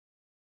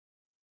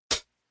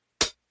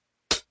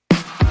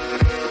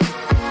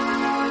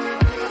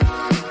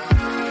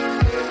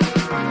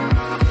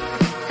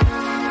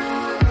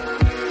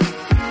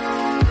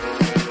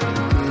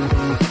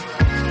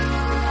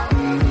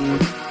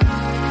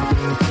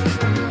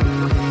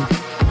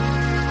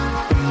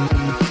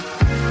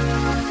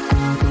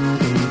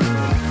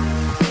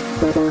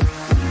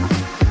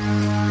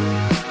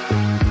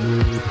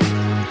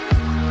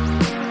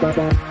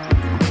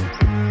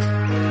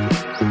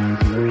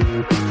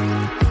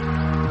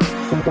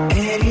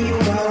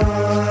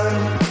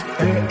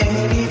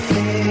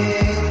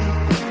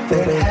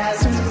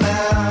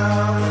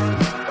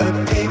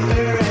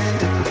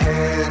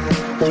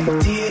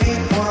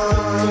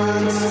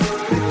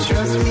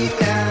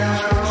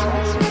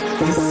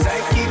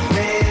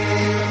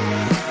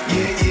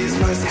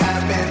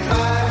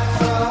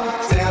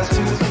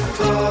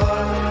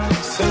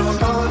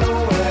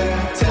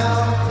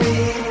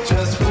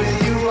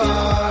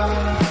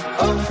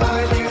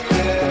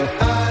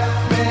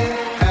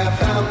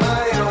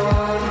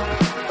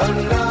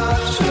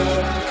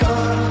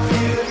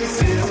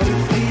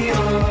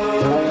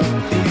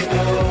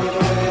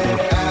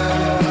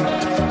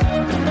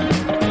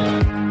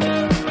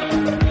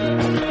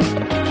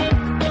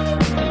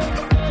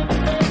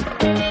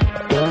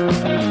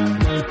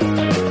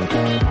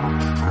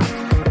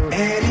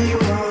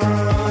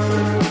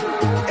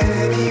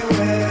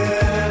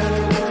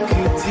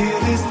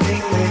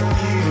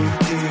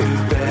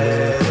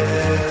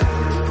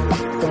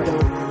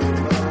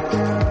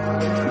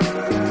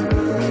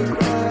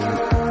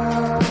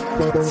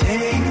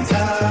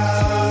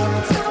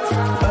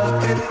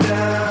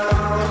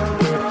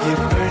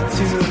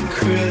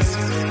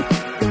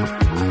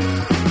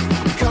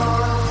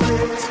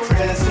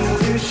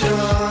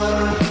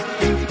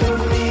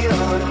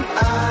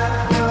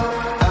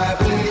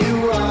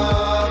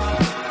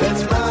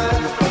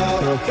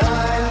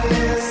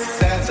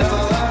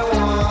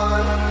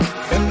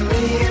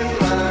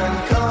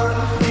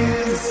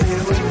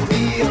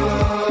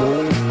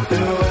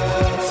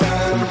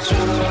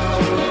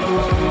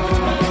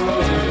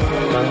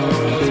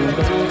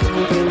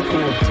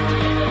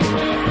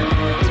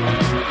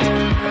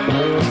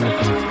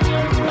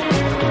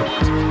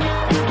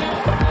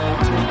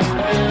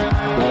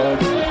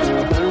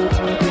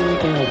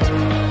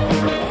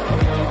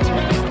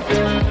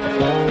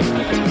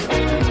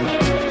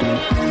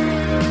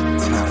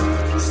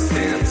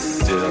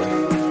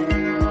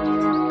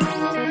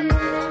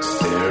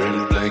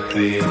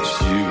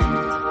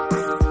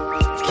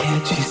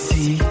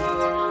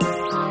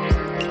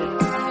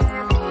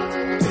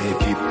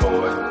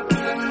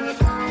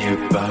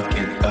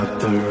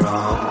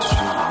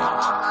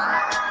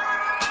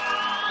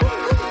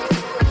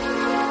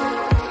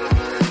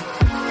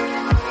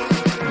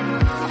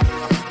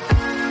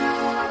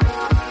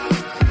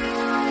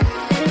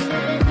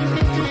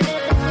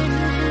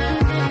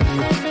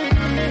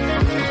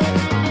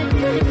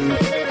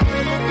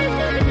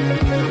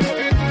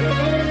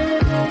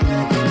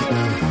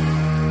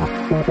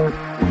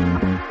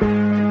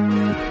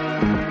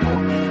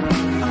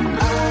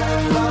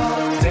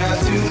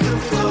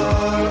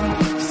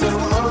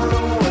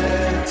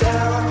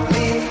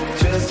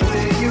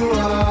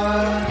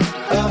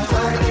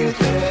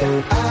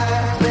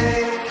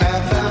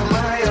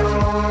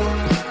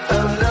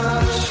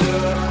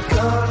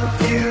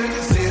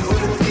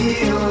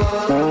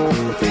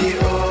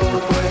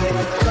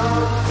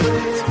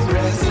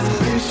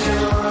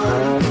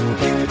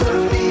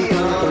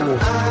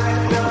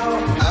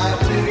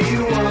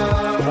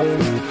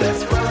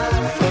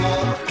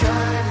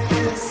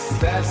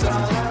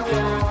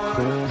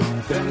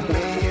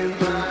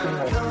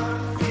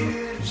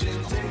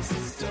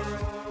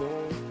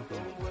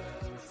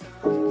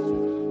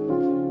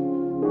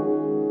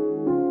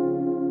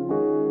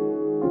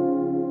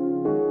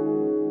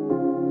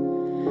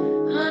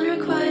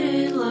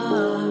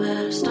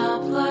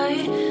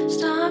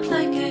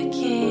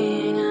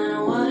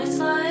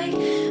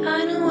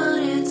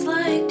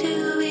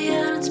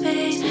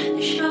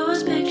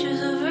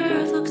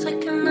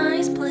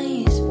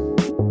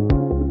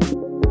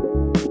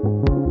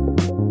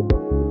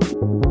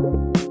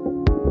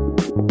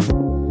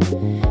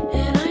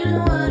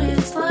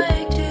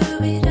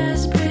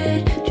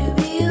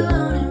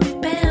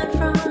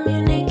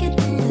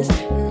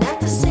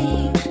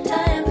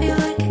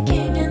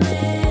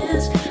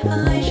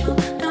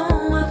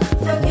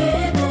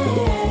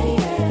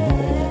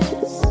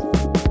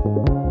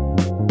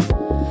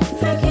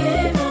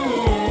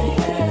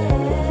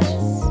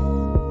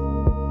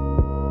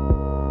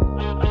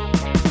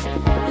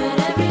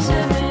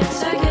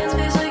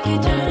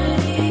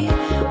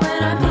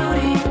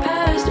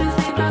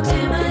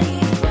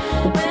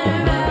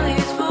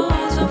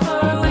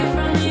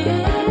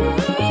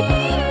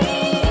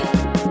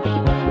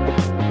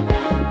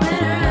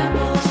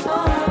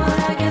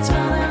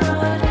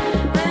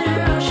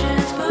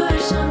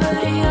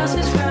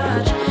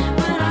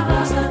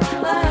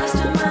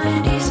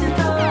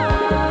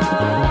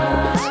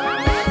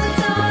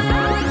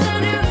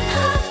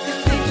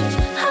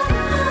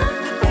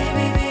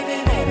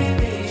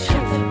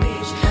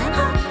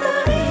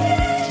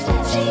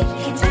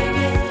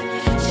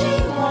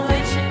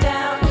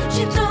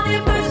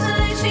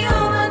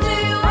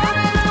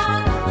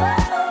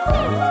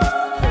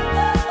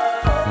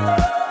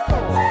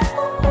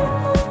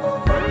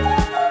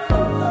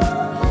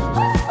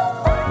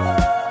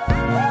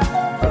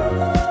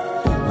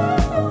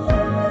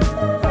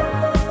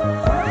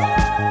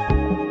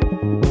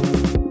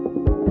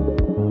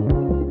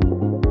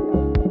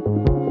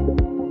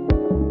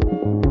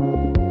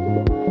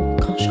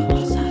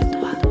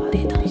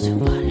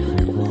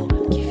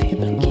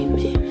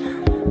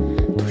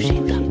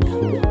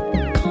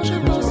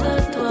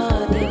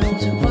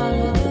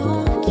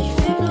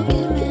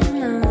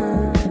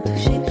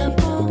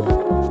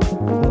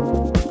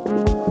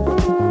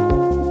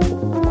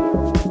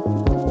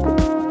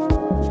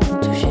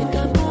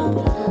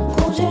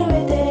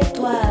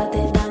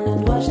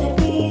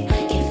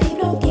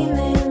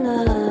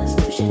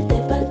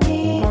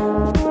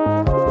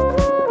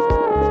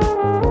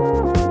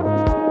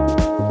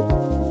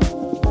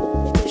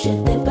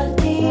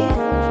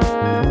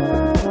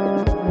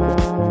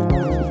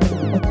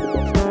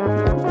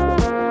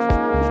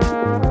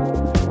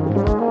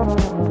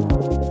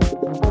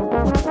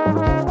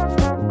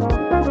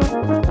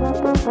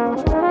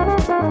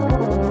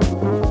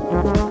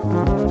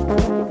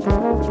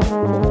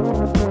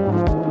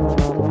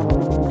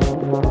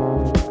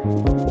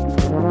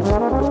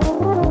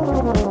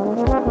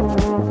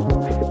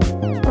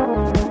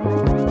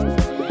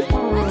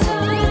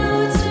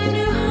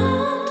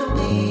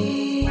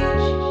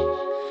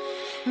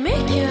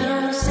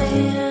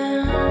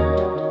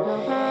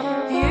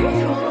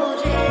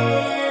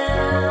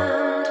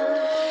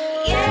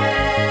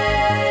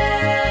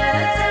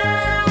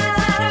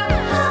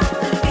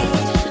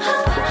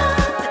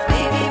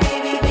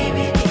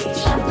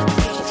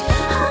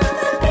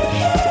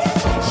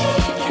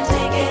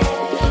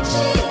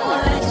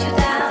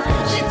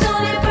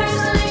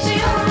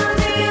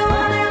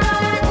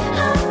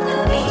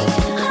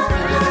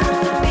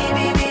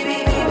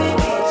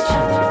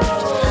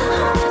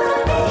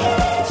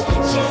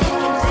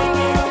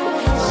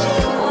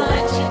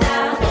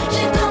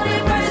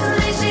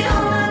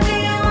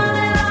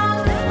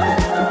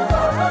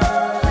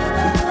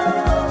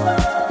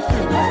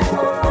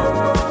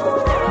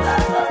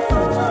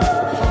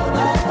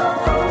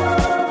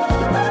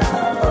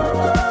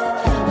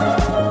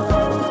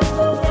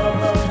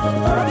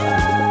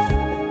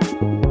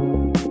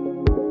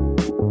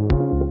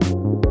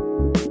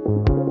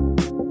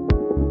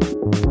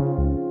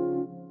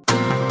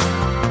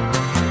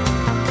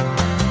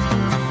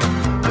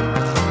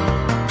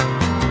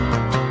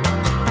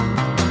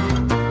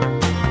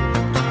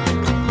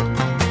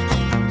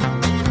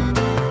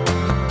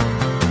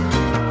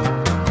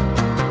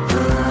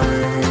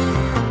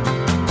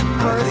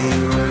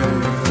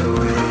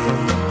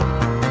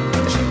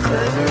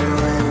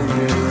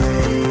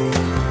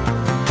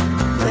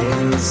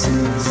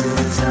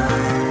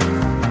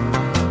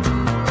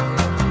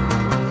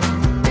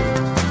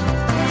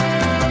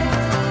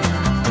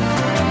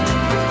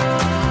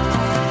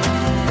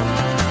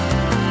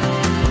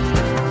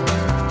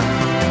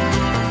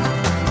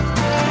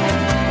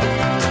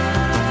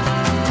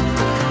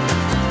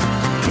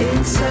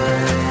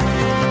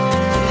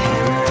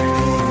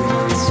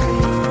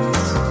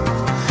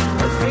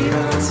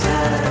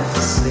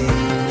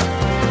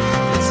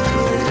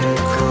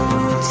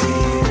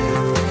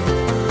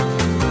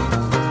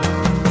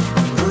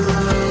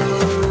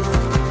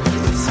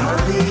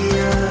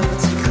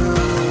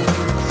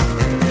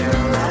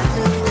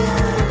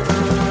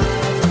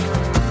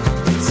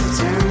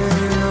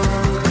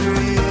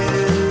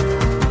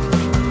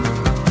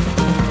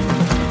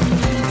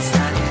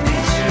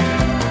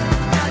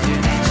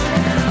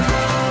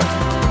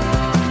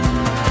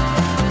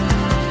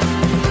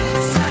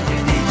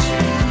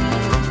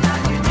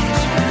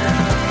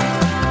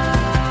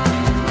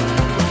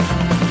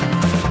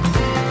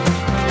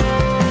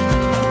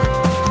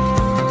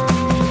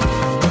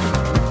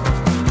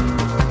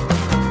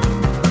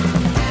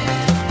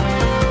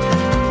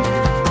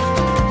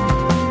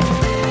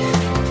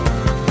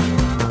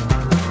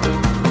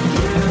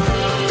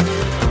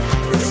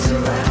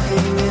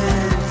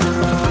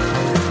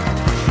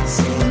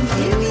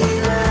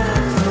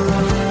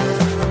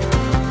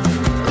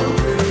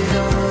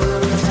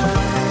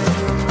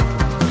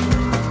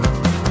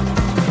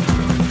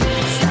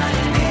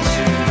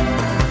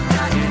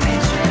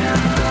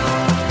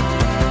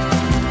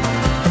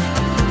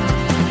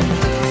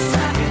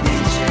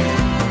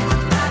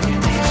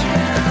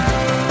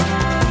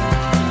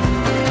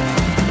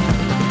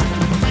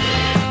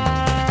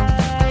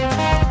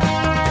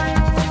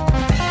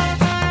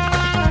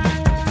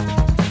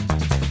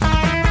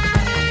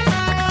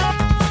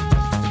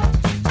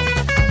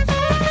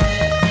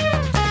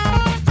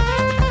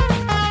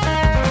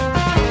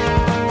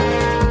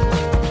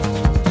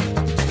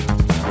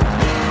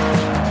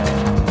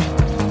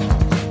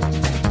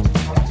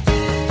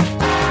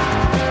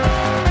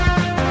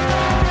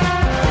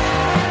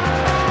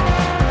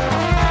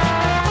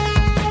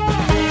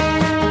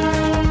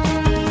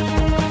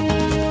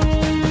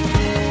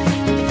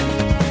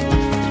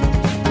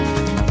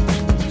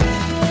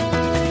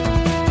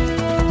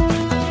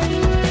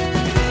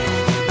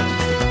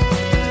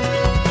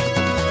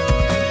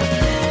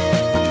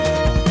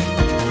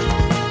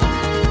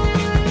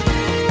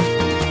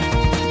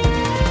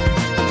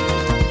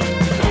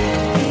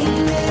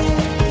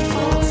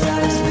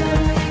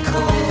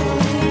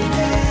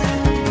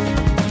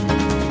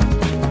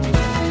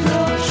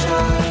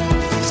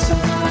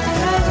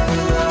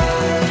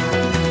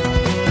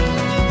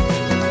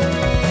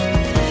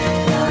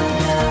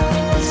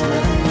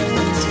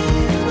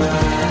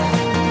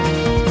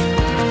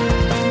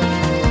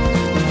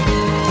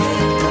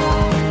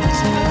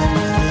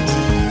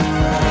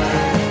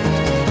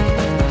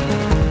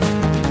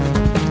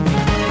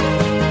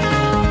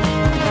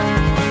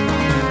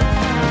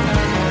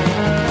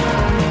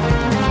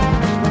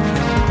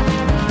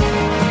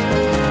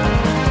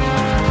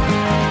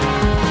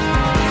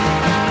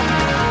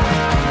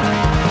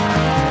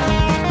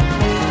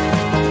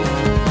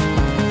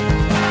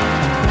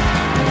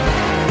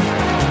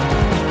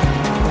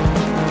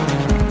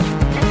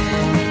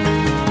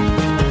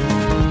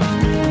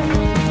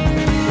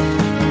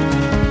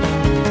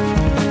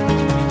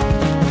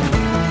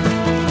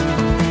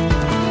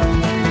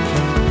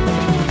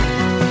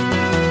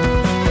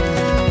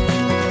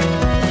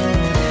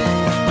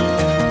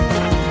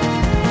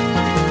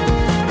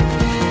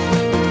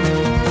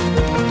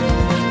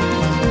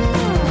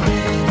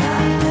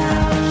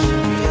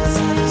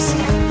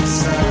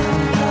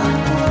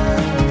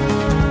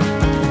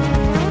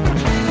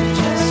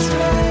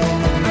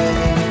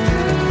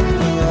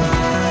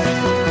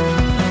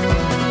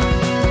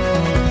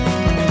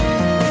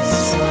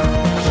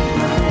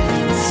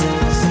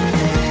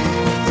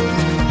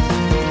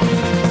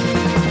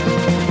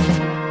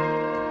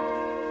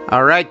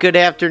All right, good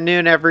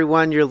afternoon,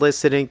 everyone. You're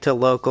listening to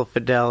Local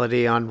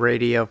Fidelity on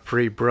Radio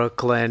Free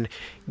Brooklyn,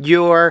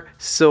 your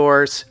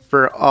source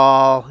for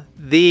all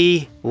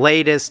the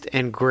latest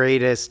and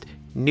greatest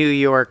New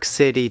York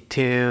City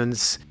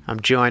tunes. I'm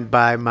joined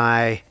by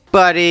my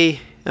buddy,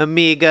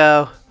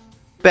 amigo,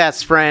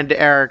 best friend,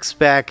 Eric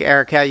Speck.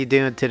 Eric, how you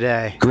doing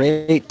today?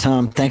 Great,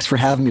 Tom. Thanks for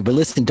having me. But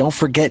listen, don't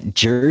forget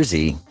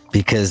Jersey,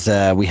 because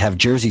we have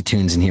Jersey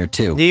tunes in here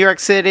too. New York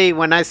City,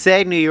 when I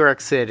say New York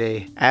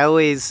City, I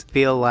always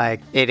feel like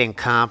it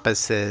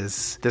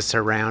encompasses the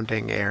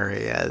surrounding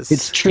areas.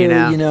 It's true,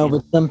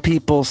 but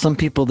some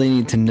people, they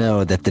need to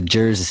know that the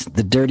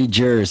dirty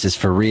Jers is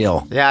for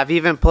real. Yeah, I've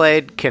even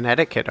played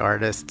Connecticut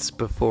artists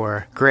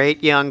before.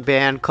 Great young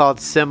band called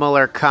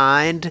Similar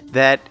Kind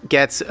that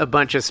gets a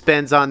bunch of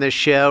spins on this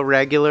show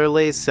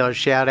regularly, so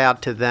shout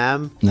out to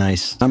them.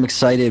 Nice. I'm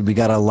excited. We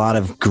got a lot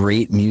of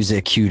great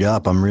music queued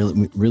up. I'm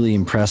really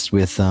impressed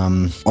with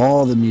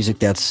all the music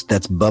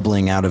that's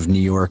bubbling out of New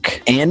York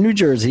and New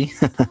Jersey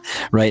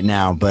right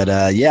now. But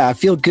I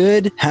feel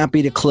good.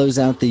 Happy to close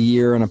out the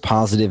year on a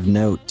positive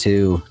note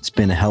too. It's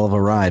been a hell of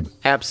a ride.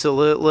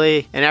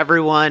 Absolutely. And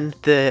everyone,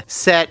 the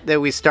set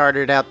that we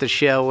started out the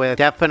show with,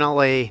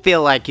 definitely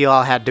feel like you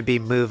all had to be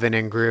moving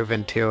and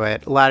grooving to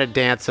it. A lot of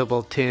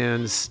danceable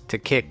tunes to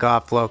kick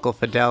off Local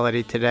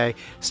Fidelity today.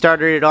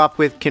 Started it off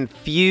with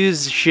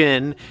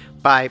Confusion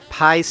by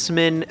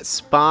Paisman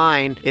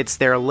Spine. It's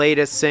their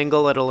latest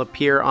single. It'll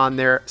appear on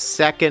their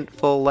second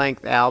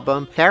full-length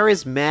album,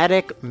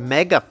 Charismatic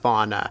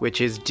Megafauna, which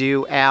is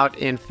due out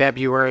in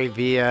February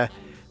via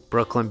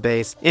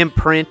Brooklyn-based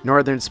imprint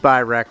Northern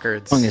Spy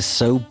Records. The song is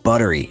so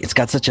buttery. It's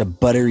got such a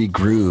buttery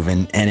groove,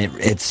 and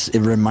it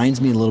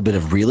reminds me a little bit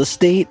of Real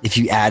Estate if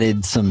you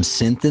added some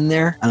synth in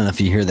there. I don't know if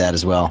you hear that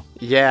as well.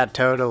 Yeah,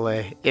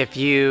 totally. If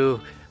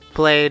you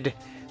played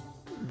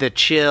the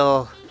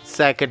chill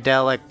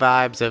psychedelic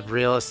vibes of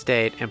Real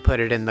Estate and put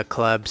it in the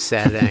club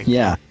setting.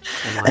 Yeah.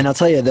 And I'll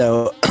tell you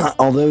though,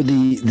 although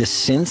the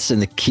synths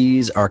and the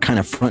keys are kind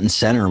of front and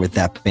center with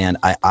that band,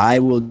 I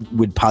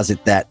would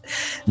posit that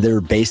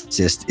their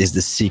bassist is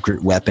the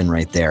secret weapon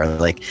right there.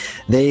 Like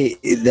they're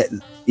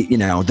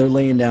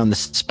laying down the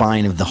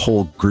spine of the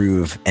whole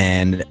groove,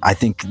 and I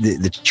think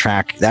that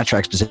track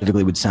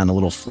specifically would sound a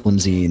little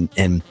flimsy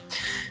and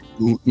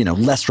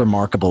less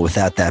remarkable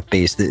without that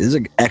bass. There's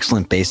an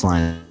excellent bass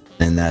line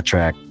in that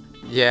track.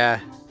 Yeah,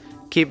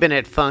 keeping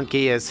it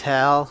funky as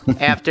hell.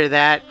 After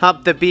that,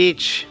 Hump the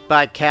Beach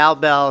by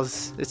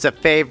Cowbells. It's a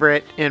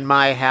favorite in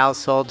my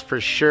household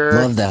for sure.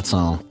 Love that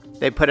song.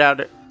 They put out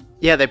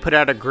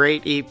a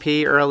great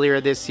EP earlier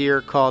this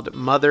year called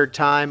Mother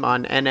Time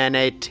on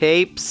NNA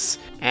Tapes,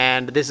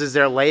 and this is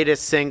their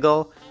latest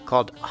single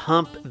called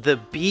Hump the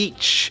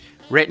Beach,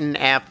 written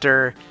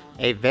after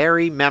a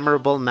very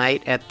memorable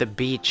night at the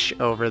beach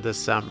over the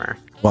summer.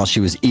 While she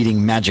was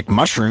eating magic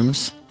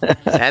mushrooms.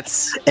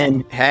 That's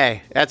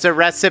a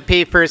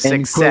recipe for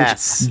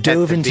success. Quote,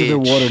 dove into the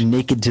water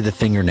naked to the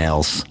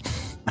fingernails.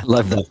 I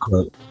love that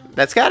quote.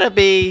 That's got to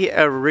be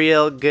a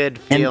real good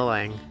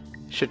feeling.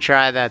 Should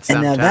try that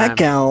sometime. And now that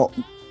gal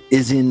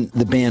is in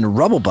the band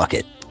Rubble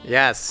Bucket.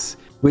 Yes.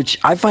 Which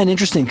I find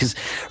interesting because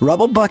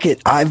Rubble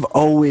Bucket I've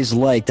always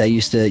liked.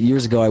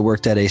 Years ago I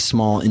worked at a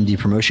small indie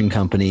promotion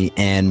company,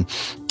 and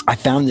I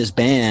found this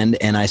band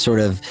and I sort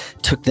of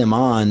took them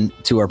on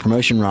to our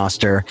promotion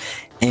roster.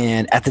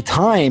 And at the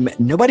time,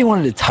 nobody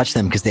wanted to touch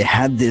them because they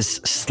had this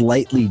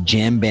slightly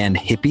jam band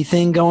hippie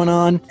thing going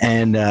on.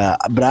 And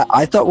but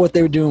I thought what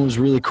they were doing was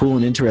really cool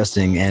and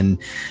interesting. And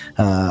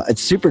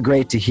it's super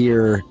great to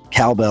hear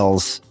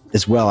Cowbells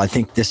as well. I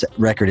think this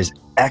record is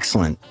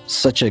excellent.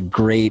 Such a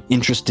great,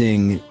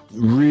 interesting,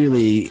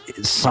 really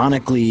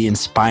sonically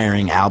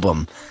inspiring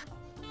album.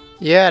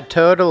 Yeah,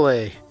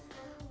 totally.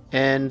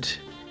 And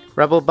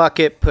Rubble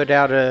Bucket put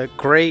out a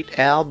great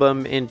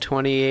album in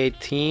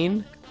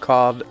 2018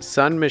 called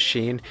Sun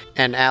Machine,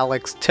 and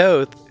Alex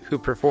Toth, who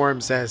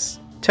performs as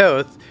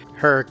Toth,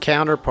 her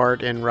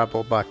counterpart in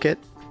Rubble Bucket,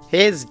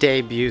 his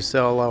debut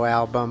solo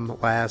album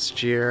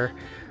last year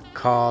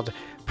called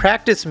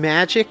Practice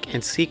Magic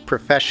and Seek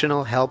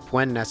Professional Help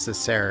When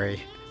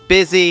Necessary.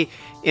 Busy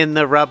in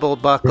the Rubble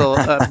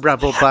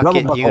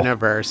Bucket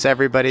universe.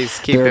 Everybody's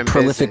keeping busy. They're a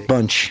prolific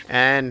bunch.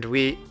 And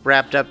we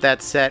wrapped up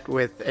that set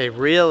with a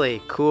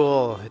really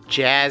cool,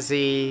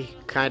 jazzy,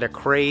 kind of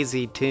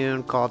crazy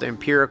tune called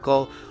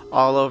Empirical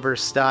All Over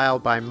Style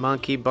by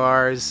Monkey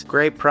Bars.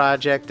 Great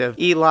project of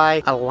Eli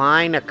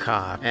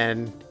Aleinikoff.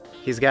 And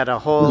he's got a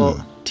whole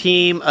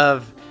team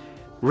of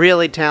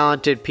really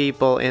talented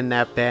people in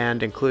that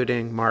band,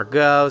 including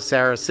Margot,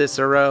 Sarah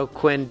Cicero,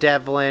 Quinn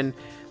Devlin,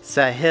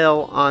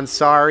 Sahil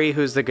Ansari,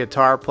 who's the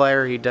guitar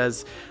player. He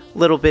does a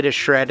little bit of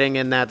shredding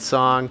in that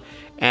song.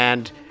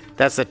 And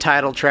That's the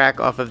title track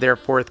off of their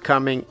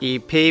forthcoming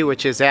EP,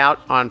 which is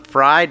out on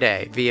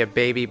Friday via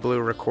Baby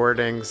Blue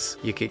Recordings.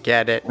 You could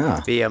get it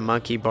via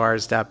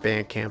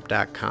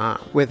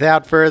monkeybars.bandcamp.com.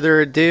 Without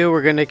further ado,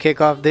 we're going to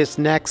kick off this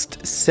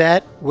next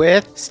set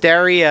with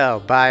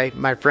Stereo by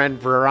my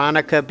friend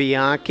Veronica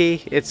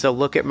Bianchi. It's a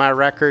Look at My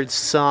Records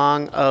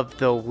song of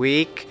the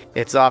week.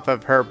 It's off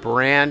of her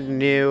brand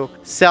new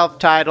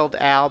self-titled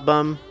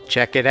album.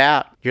 Check it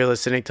out. You're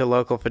listening to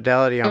Local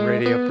Fidelity on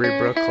Radio Free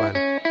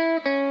Brooklyn.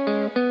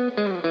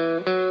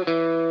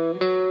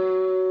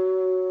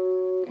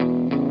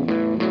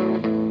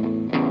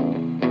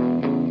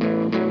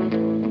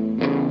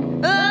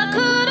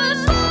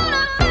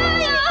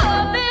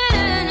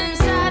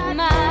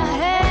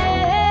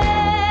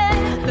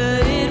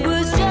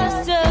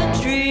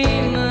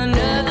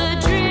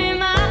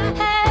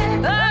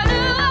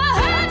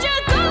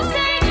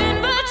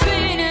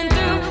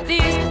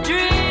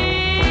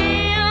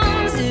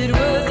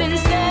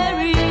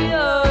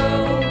 Stereo.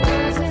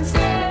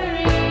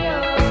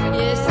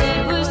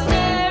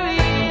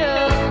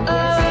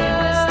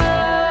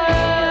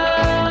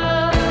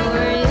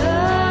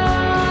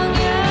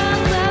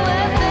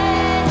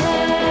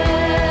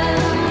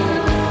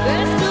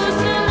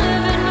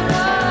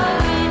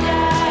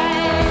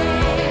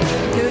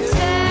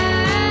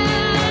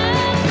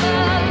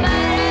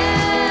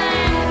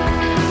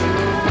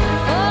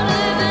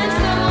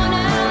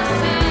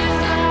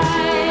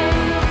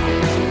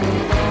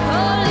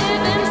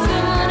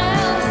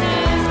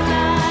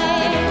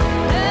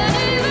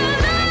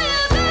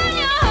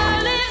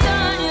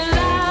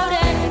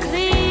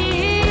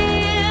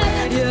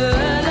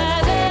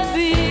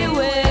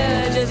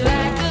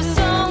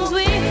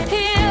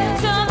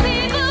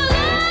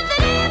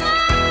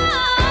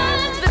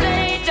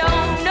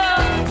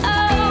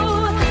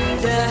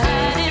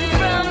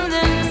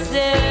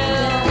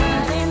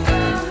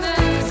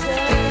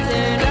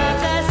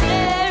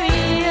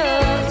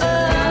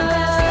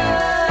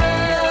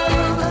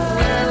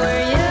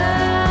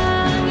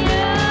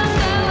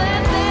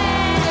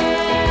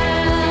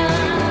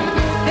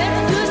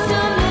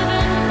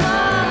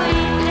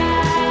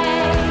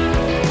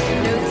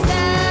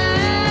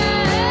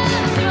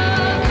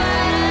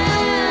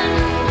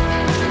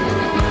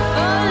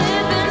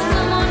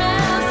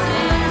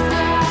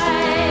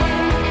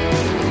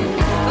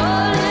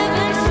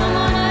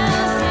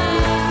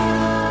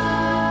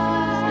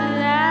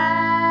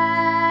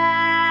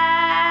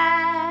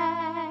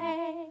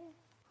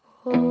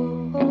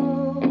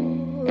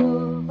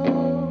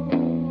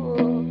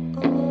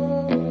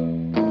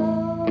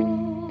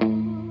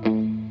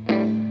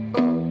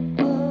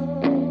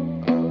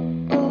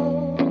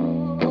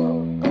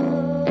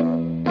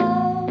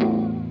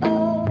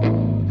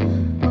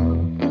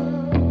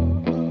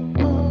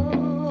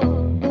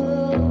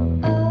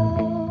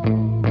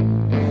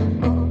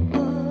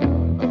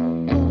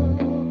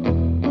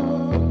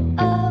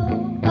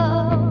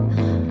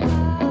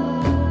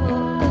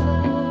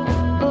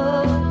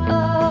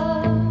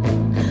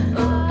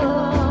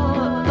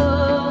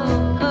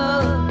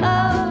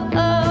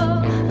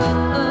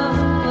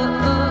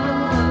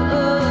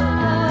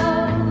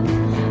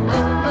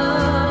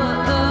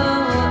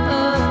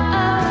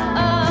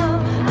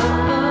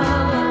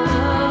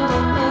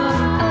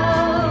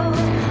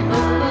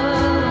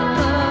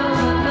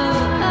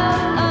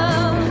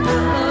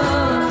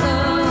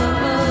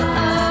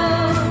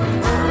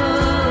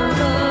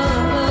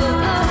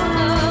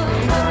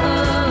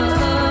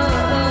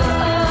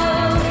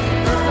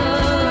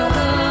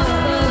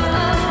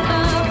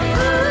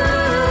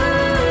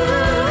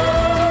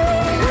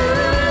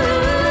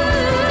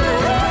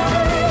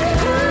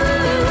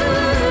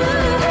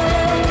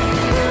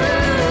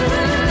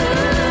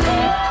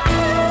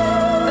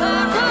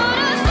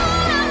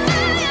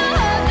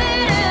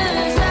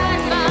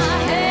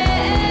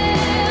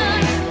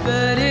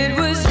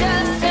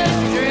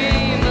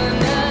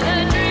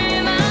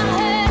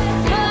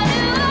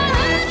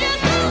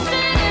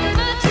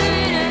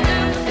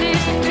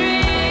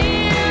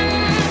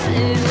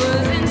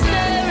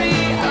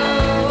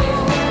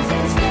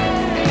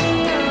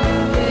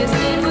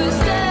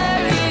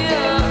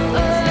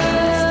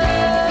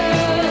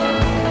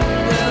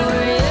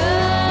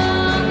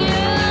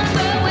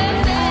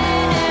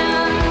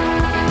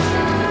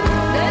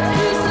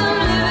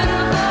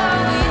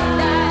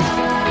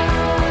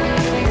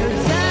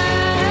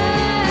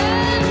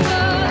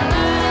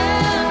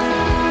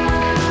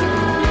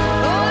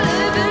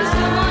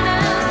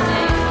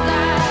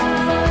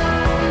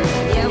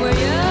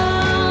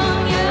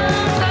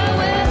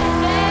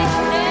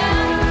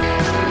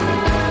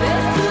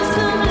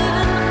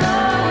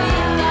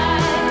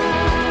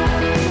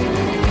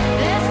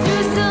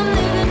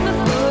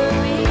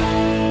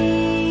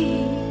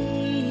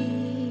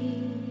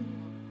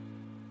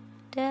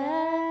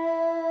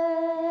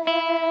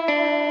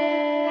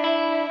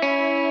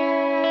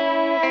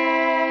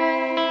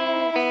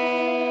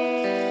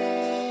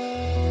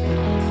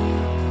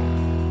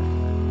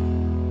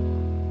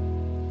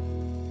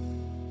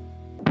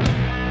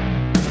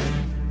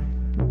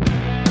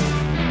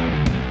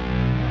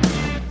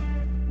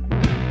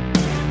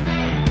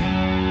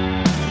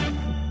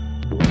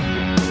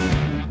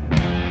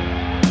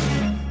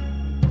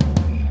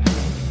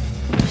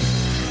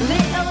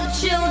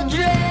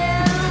 children,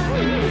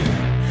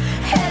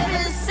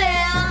 heaven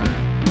sent.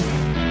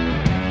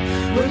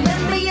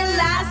 Remember your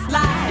last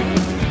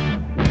life,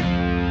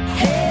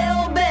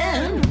 hell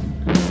bent.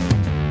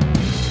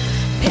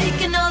 Pick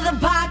another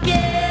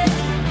pocket,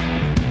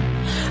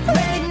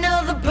 raid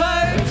another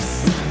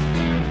purse.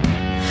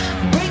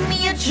 Bring me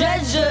your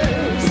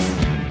treasures,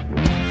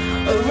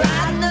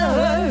 ride in the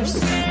hearse.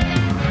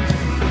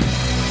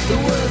 The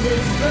world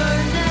is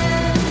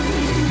burning,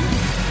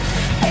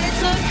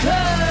 it's a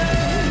curse.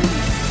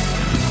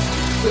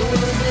 The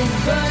world is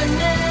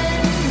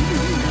burning,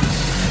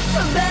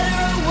 for better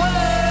or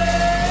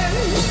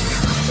worse.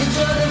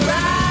 Enjoy the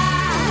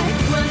ride,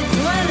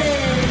 2020.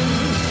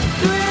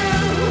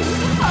 Thrill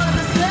of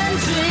the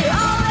century.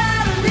 All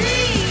that I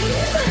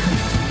need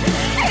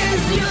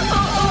is you.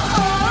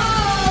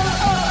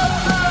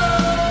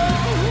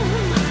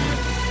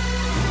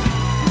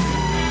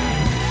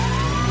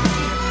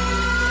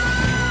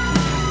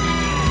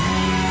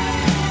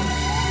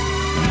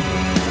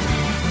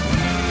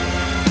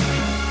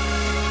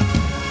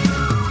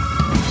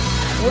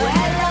 Well,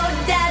 hello,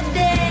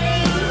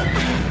 Daddy.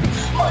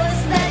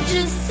 What's that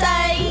you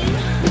say?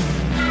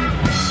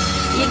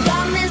 You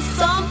got me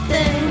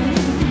something.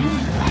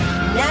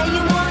 Now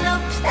you wanna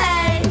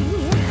play.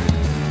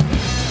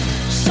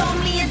 Show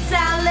me your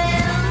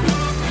talent.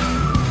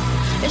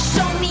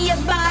 Show me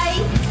your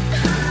bike.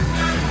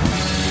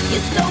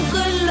 You're so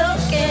good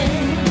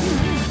looking.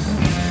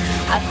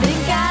 I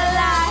think I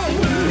like.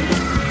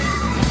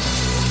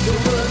 The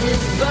world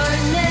is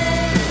burning.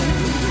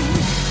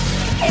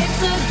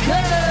 It's a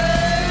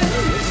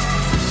curse.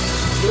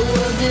 The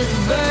world is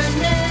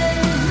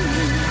burning,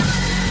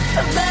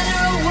 for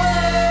better or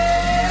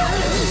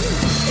worse.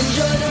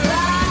 Enjoy the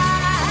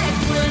ride,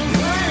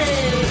 2020.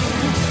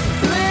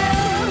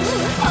 Thrill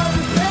of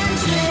the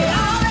century.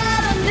 All that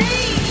I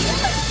need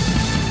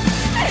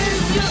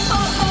is you.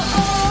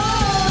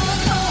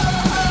 Enjoy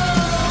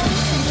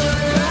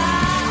the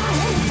ride,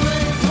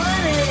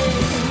 2020.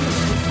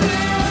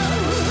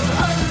 Thrill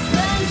of the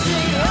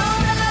century. All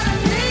that I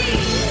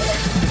need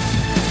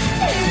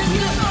is you.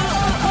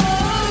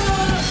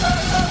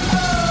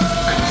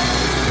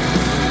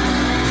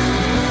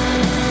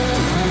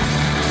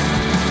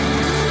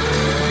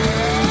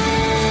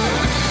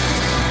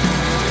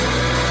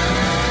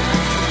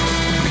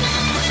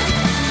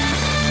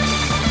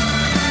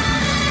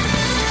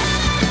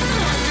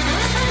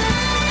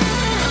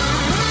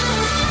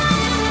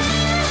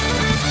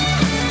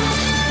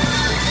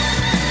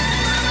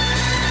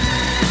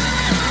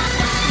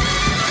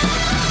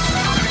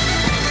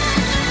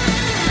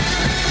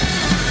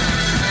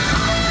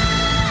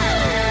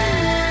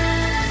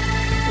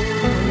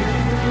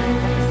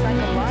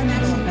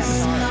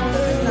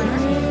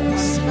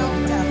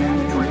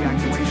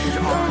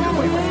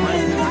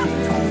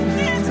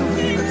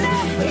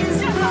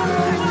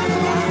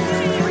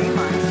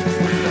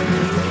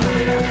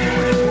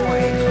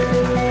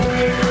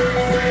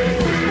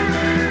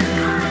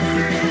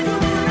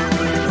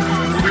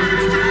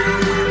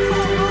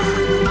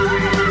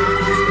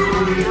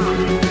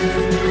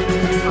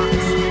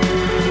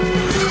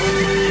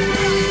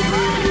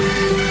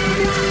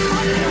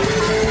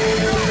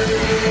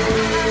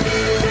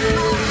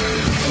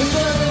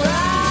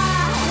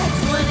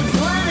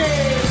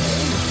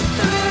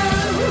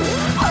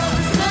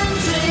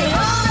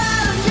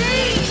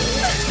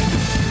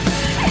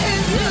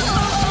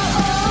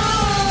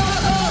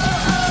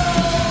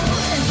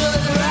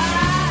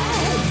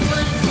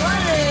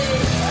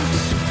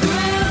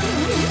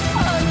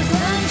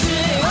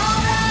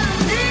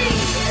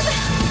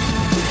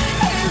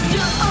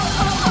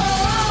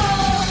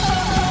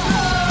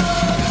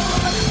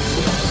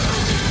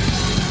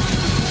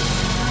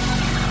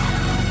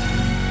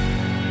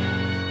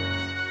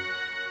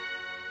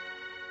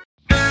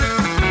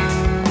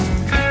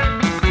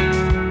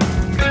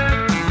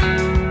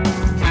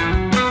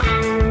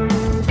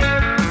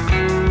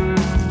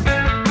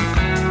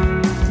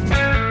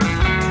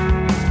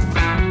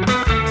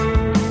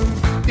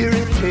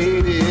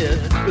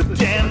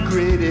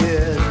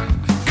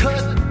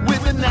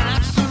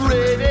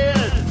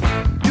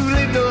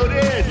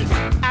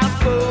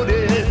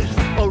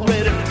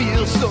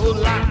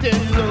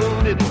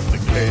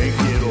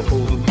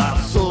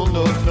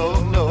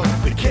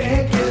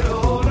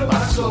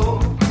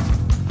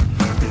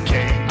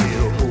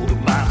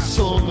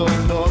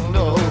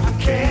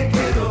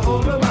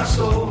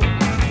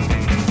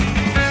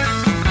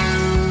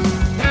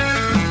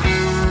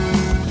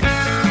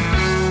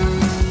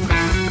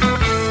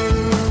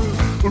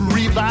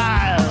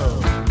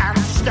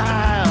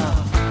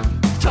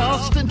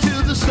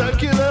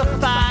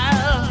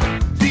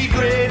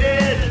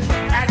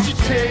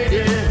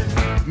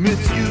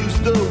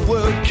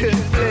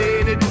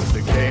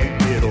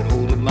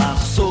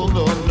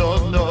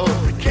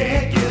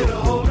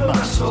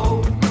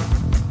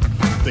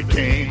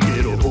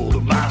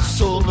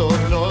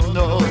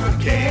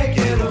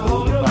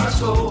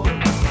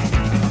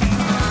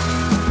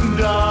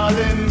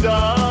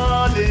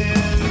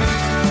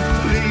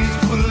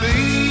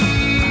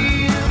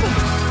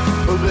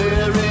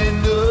 There ain't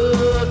no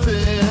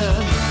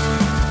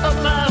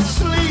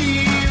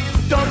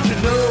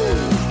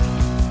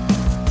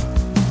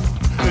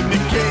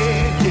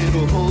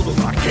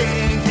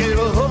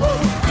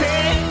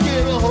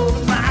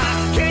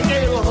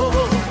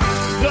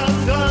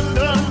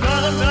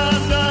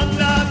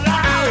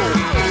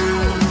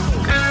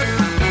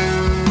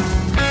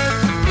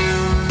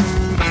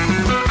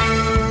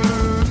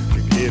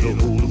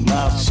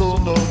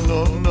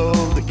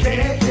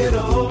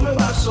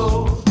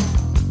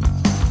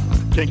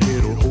Can't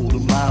get a hold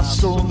of my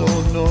soul, no,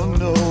 no,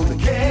 no. They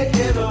can't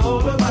get a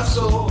hold of my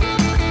soul.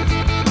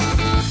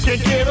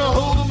 Can't get a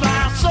hold of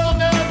my soul,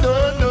 no,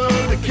 no, no.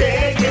 They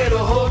can't get a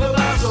hold of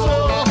my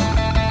soul.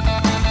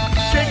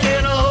 Can't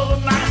get a hold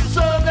of my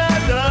soul, no,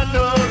 no,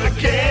 no. They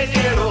can't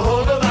get a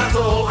hold of my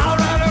soul. All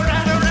right, all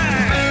right, all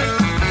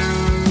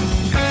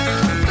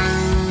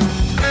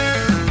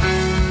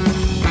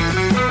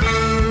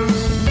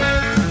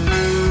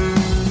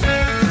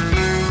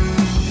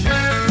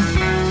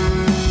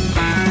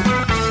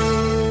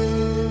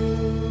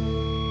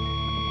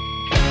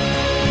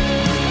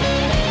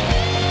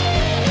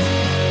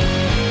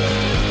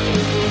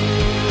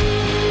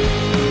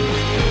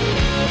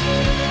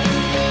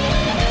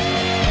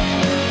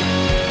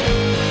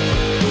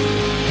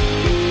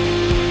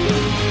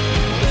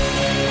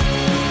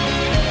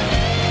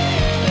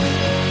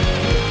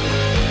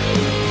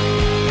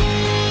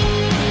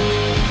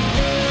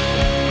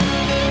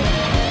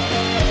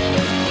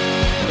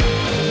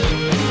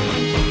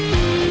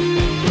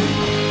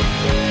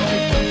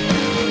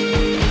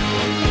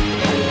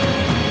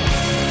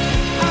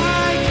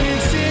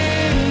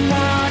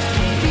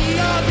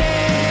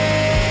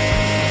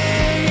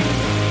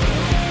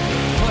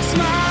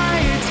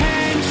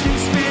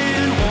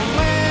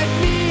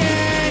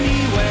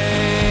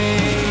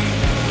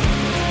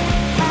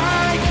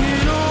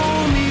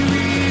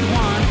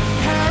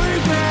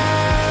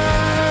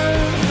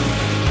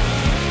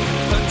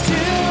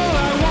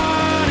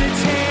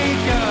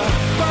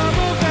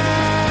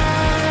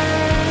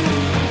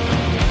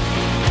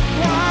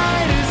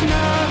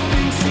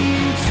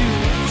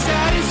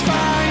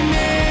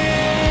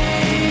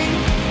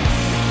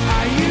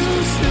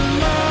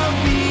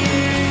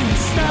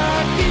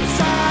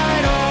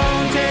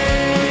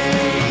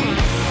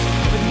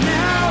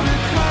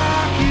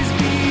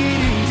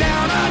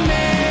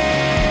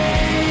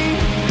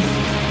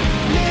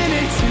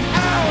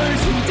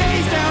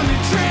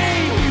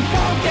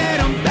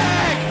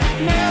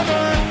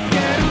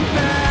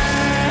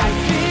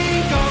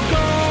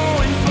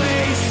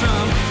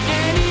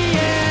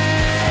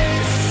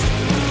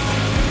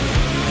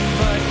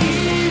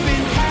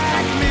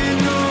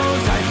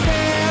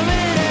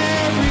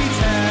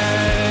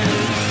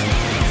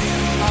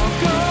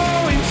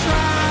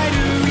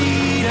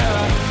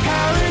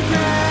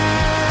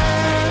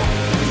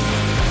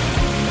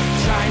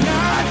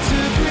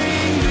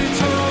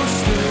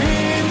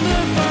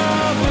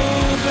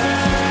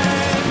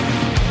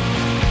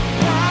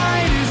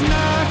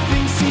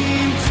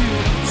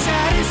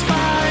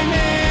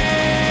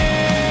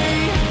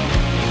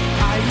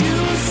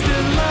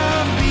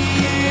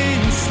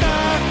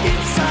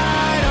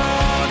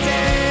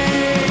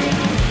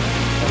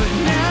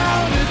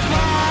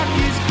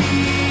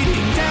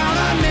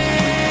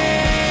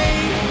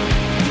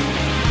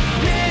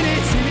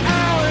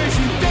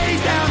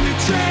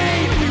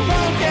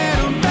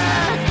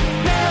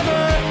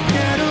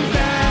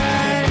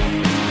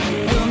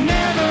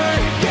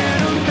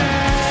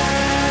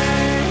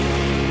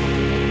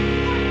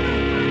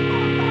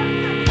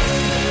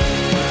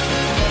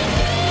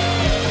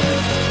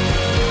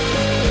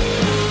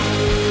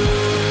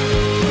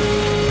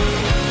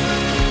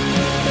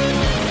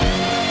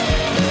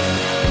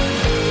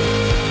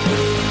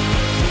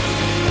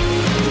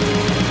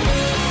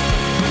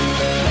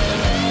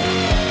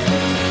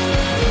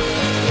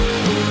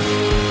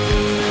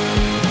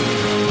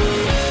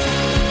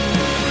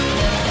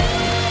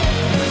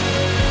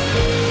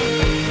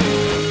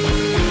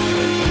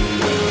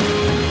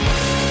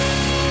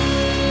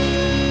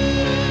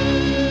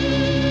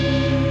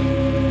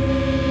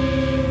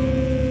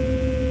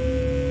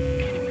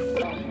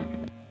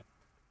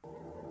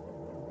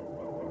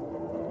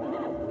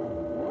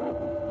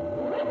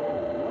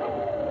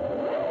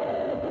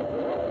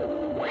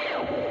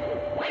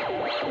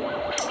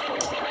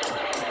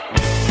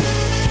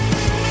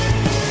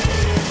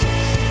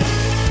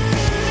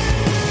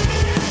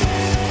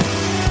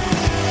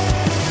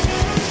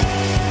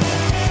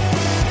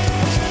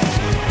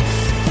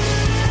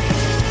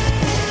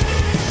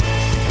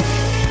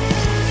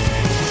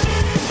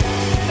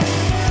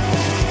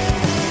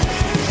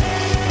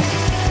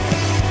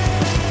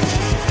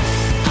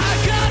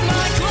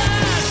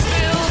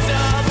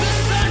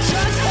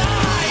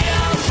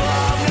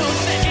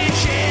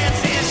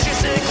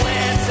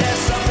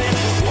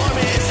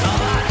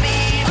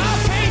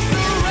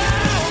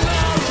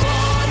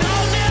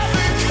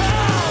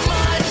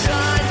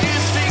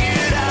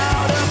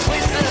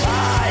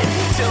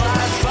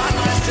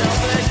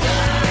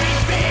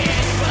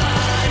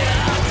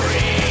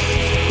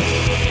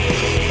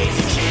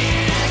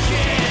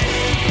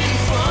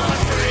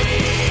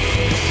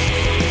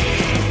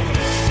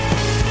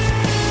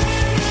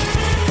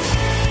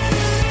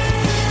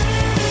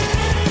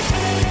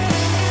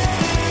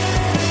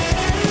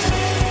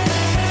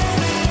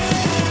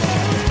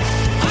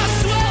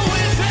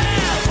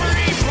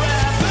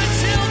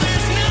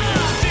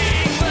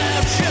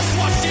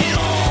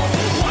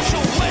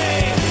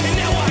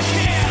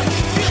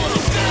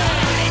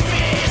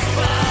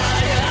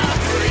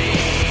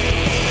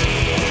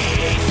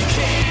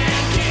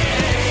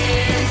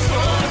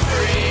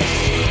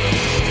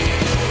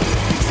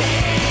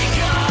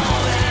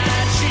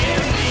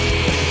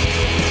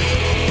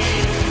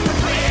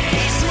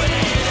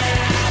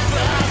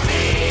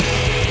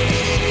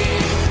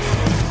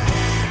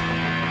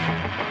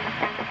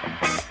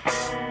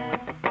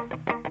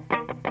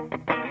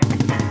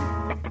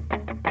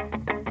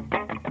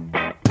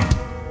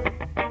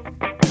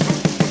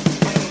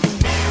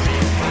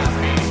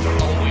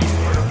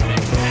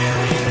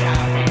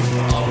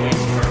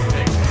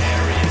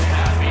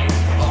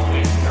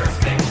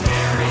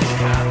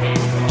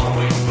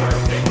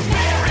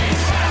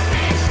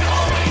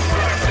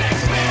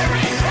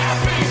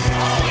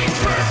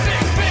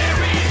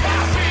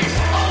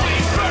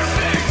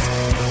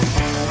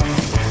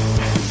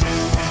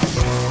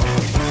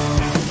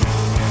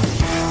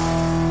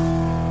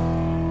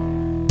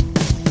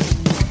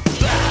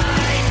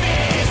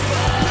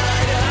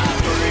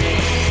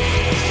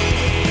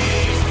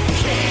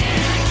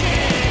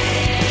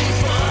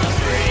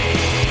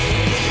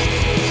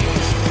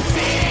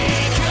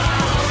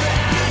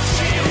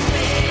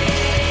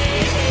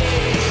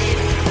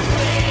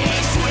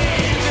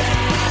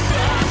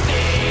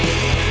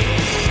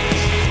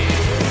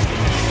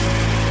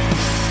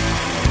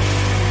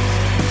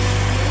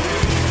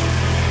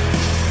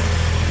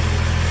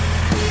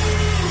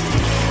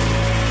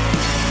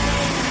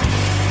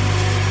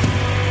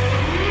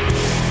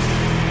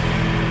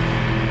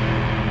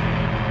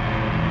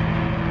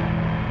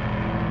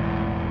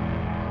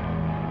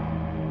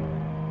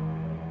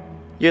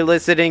You're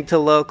listening to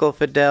Local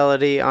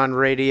Fidelity on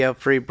Radio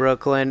Free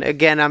Brooklyn.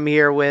 Again, I'm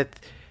here with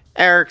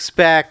Eric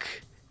Speck.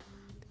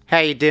 How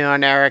you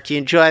doing, Eric? You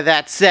enjoy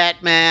that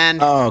set, man?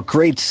 Oh,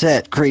 great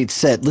set.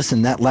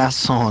 Listen, that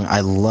last song I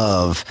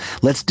love.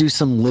 Let's do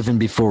some living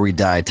before we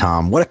die,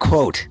 Tom. What a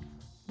quote.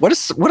 What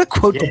a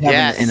quote to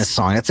have in a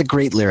song. That's a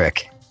great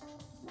lyric.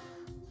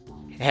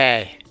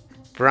 Hey,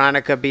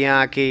 Veronica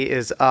Bianchi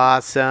is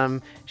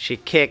awesome. She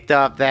kicked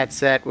off that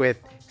set with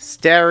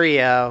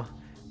Stereo,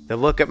 the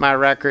Look at My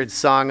Records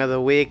song of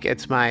the week.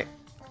 It's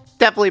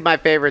definitely my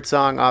favorite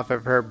song off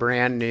of her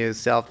brand new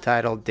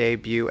self-titled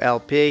debut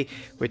LP,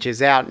 which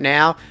is out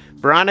now.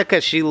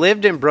 Veronica, she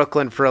lived in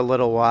Brooklyn for a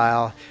little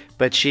while,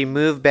 but she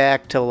moved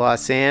back to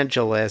Los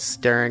Angeles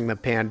during the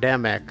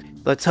pandemic.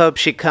 Let's hope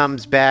she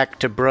comes back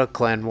to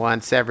Brooklyn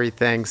once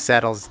everything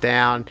settles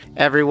down.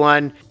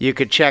 Everyone, you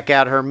could check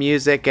out her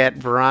music at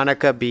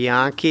Veronica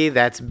Bianchi.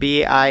 That's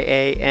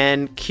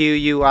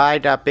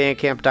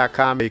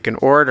BIANQUI.bandcamp.com. You can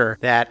order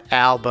that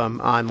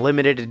album on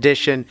limited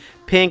edition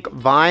pink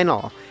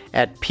vinyl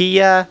at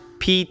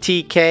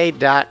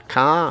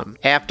PiaPTK.com.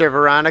 After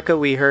Veronica,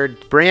 we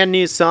heard brand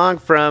new song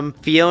from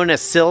Fiona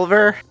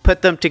Silver.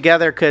 Put them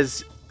together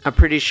because I'm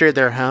pretty sure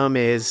they're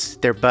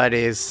homies, they're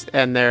buddies,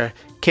 and they're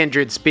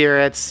kindred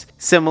spirits,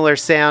 similar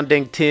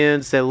sounding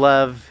tunes. They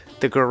love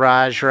the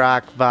garage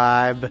rock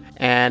vibe.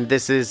 And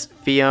this is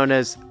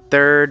Fiona's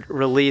third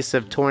release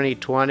of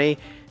 2020.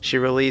 She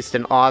released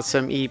an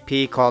awesome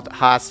EP called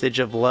Hostage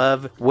of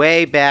Love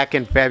way back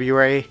in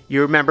February.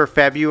 You remember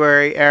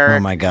February, Eric?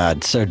 Oh my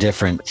God, so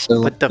different. So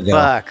what the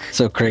fuck?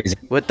 So crazy.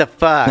 What the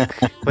fuck?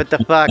 What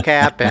the fuck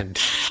happened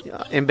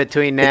in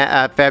between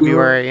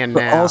February and now?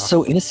 We're all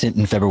so innocent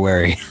in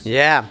February.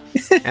 Yeah.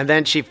 And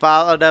then she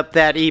followed up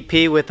that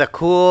EP with a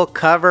cool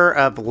cover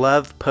of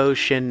Love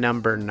Potion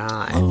number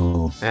 9.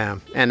 Oh. Yeah.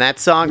 And that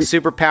song,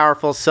 super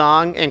powerful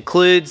song,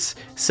 includes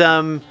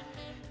some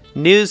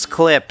news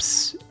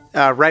clips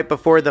right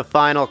before the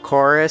final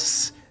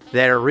chorus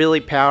that are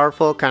really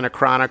powerful, kind of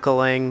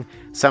chronicling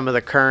some of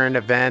the current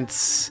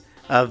events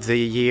of the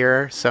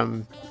year,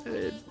 some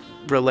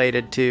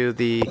related to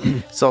the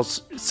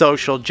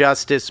social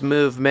justice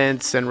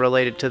movements and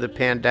related to the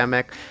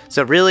pandemic.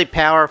 So really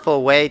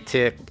powerful way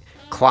to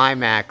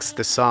climax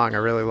the song. I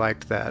really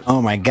liked that.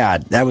 Oh my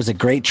God, that was a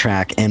great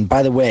track. And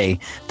by the way,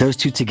 those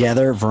two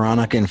together,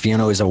 Veronica and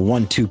Fiona, is a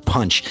 1-2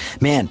 punch.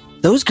 Man,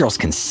 those girls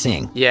can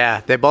sing.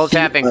 Yeah, they both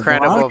have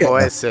incredible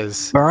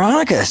voices.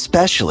 Veronica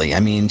especially. I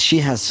mean, she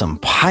has some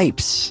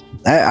pipes.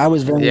 I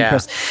was very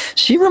impressed.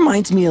 She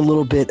reminds me a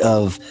little bit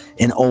of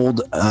an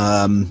old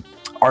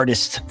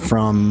artist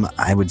from,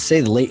 I would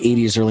say, the late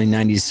 80s, early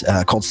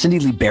 90s, called Cindy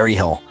Lee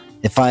Berryhill.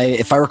 If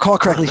I recall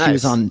correctly, she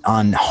was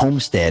on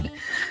Homestead.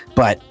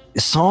 But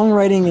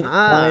songwriting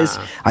wise,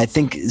 I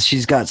think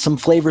she's got some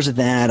flavors of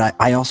that.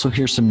 I also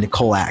hear some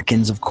Nicole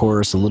Atkins, of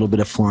course, a little bit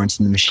of Florence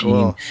and the Machine.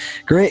 Cool.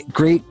 Great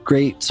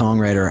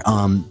songwriter.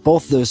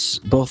 Both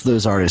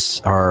those artists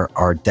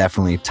are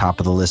definitely top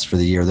of the list for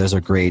the year. Those are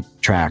great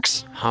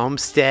tracks.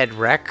 Homestead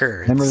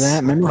Records. Remember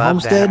that? Love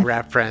Homestead? That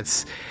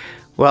reference.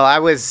 Well, I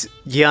was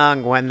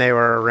young when they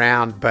were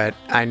around, but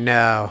I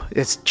know.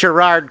 It's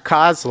Gerard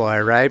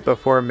Cosloy, right?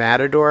 Before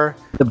Matador?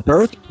 The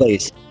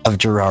birthplace of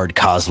Gerard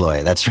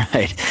Cosloy. That's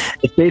right.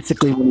 It's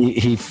basically when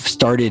he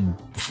started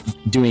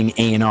doing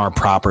A&R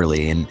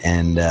properly,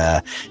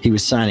 and he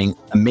was signing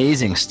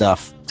amazing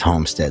stuff to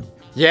Homestead.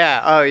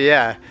 Yeah. Oh,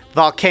 yeah.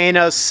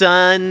 Volcano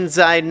Sons,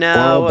 I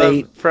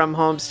know from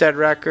Homestead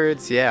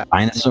Records. Yeah.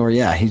 Dinosaur,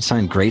 yeah. He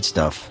signed great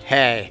stuff.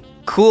 Hey.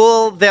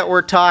 Cool that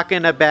we're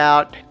talking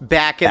about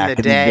back in the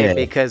day,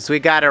 because we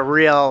got a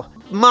real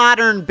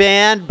modern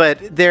band, but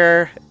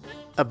they're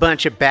a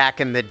bunch of back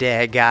in the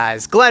day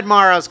guys. Glenn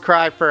Morrow's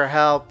Cry for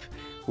Help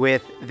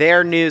with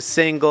their new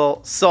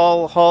single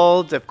Soul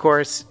Hold. Of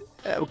course,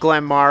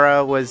 Glenn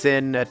Morrow was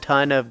in a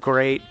ton of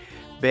great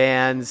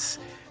bands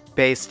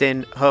based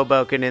in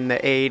Hoboken in the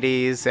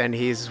 80s, and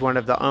he's one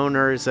of the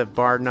owners of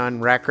Bar None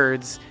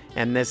Records,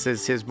 and this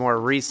is his more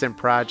recent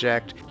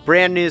project.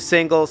 Brand new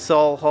single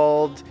Soul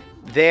Hold.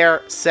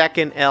 Their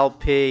second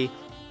LP,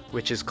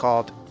 which is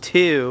called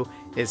 2,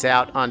 is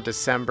out on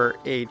December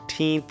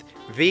 18th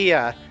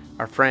via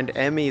our friend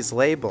Emmy's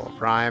label,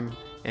 Rhyme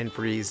and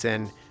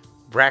Reason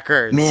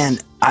Records. Man,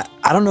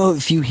 I don't know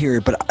if you hear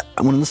it, but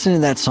when listening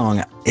to that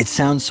song, it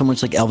sounds so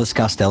much like Elvis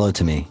Costello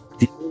to me.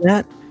 Do you hear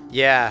that?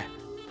 Yeah,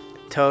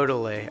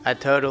 totally. I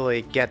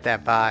totally get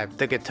that vibe.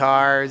 The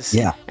guitars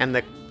and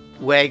the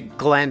way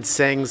Glenn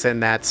sings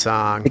in that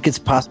song. I think it's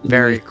possibly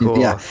very cool.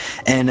 Yeah,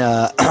 and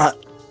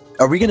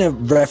are we going to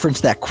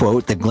reference that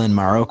quote, the Glenn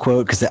Morrow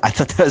quote? Because I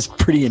thought that was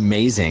pretty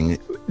amazing.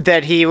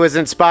 That he was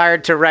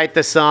inspired to write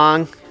the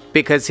song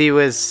because he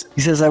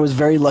says, I was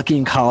very lucky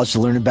in college to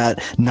learn about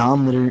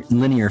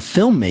non-linear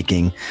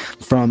filmmaking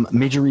from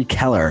Marjorie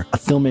Keller, a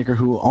filmmaker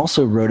who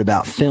also wrote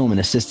about film and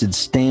assisted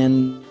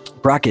Stan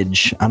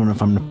Brakhage. I don't know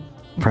if I'm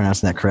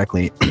pronouncing that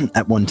correctly,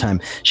 at one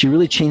time. She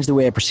really changed the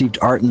way I perceived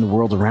art and the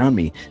world around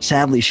me.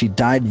 Sadly, she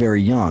died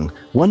very young.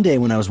 One day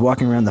when I was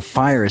walking around the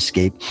fire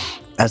escape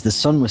as the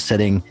sun was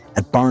setting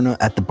at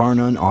the Bar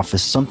None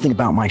office, something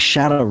about my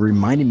shadow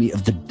reminded me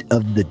of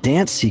the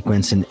dance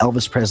sequence in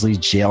Elvis Presley's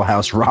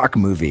Jailhouse Rock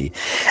movie.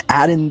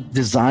 Add in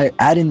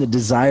the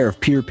desire of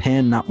Peter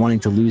Pan not wanting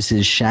to lose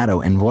his shadow,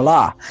 and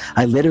voila!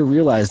 I later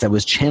realized I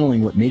was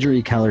channeling what Major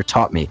E. Keller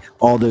taught me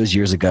all those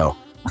years ago.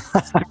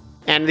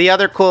 And the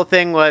other cool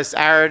thing was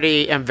I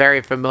already am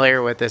very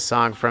familiar with this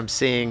song from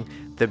seeing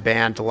the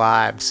band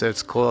live, so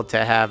it's cool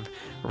to have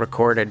a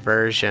recorded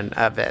version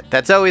of it.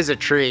 That's always a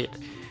treat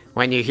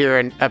when you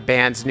hear a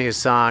band's new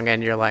song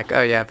and you're like,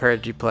 oh yeah, I've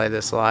heard you play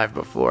this live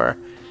before,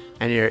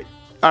 and you're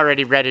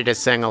already ready to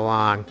sing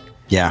along.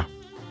 Yeah.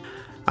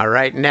 All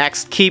right,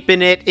 next,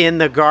 keeping it in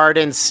the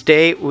Garden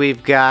State,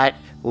 we've got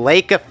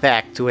Lake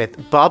Effect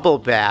with Bubble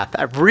Bath.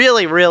 I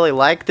really, really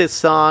like this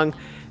song.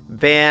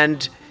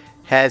 Band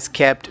has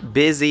kept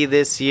busy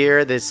this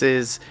year. This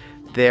is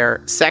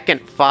their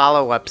second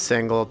follow-up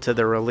single to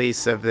the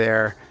release of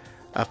their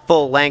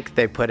full length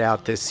they put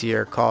out this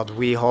year called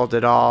We Hold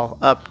It All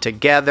Up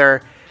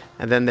Together.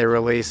 And then they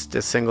released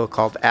a single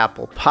called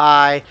Apple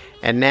Pie.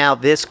 And now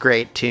this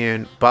great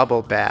tune,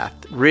 Bubble Bath.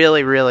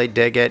 Really, really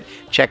dig it.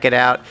 Check it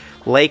out.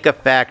 Lake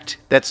Effect.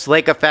 That's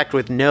Lake Effect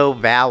with no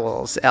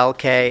vowels.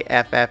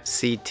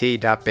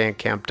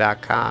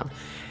 LKFFCT.bandcamp.com.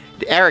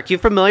 Eric, you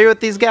familiar with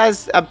these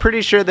guys? I'm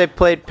pretty sure they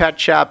played Pet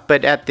Shop,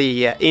 but at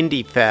the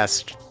Indie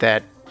Fest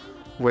that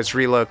was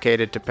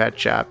relocated to Pet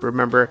Shop.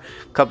 Remember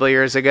a couple of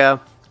years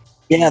ago?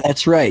 Yeah,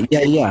 that's right.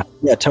 Yeah,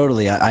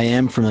 totally. I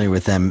am familiar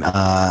with them.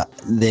 I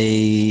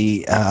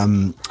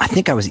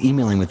think I was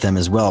emailing with them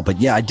as well.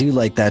 But yeah, I do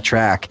like that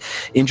track.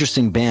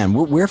 Interesting band.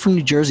 Where from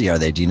New Jersey are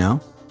they? Do you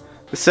know?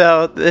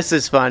 So this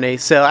is funny.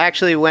 So I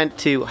actually went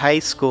to high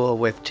school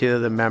with two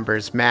of the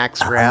members,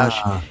 Max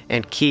Roush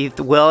and Keith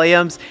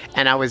Williams,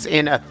 and I was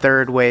in a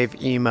third wave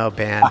emo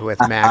band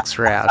with Max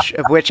Roush,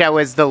 of which I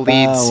was the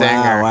lead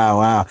singer.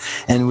 Wow.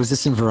 And was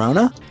this in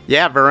Verona?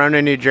 Yeah, Verona,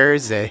 New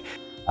Jersey.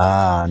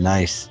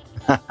 Nice.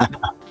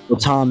 Well,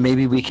 Tom,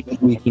 maybe we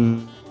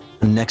can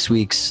next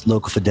week's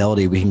Local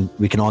Fidelity,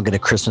 we can all get a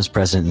Christmas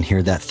present and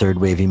hear that third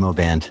wave emo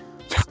band.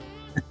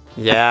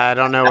 Yeah, I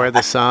don't know where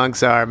the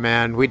songs are,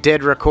 man. We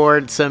did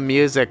record some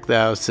music,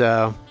 though,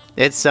 so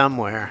it's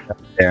somewhere.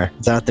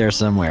 It's out there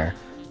somewhere.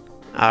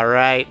 All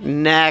right,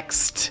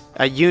 next,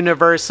 a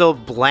Universal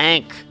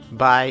Blank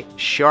by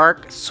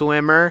Shark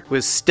Swimmer.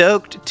 Was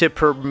stoked to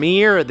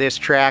premiere this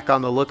track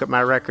on the Look at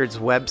My Records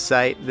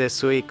website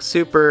this week.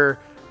 Super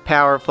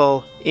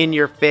powerful,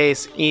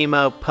 in-your-face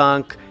emo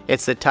punk.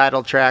 It's the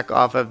title track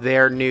off of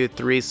their new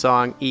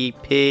 3-song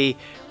EP,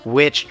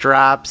 which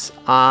drops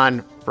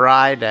on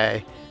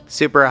Friday.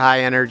 Super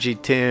high energy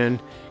tune.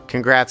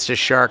 Congrats to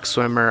Shark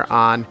Swimmer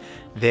on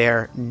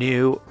their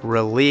new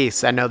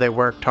release. I know they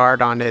worked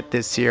hard on it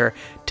this year.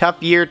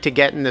 Tough year to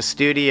get in the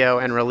studio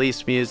and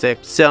release music.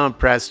 So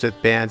impressed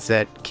with bands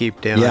that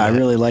keep doing it. Yeah, I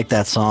really like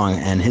that song.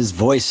 And his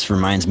voice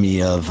reminds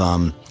me of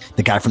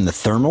the guy from the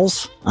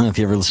Thermals. I don't know if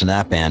you ever listened to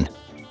that band.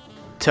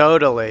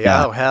 Totally.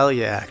 Yeah. Oh, hell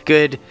yeah.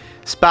 Good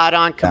spot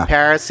on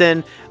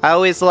comparison. I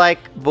always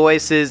like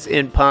voices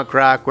in punk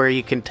rock where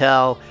you can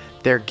tell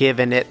they're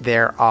giving it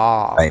their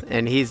all. Right.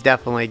 And he's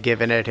definitely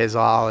giving it his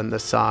all in the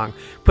song.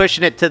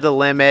 Pushing it to the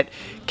limit,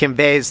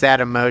 conveys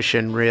that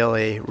emotion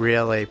really,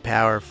 really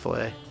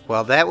powerfully.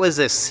 Well, that was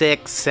a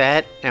sick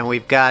set, and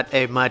we've got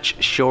a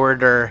much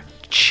shorter,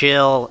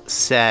 chill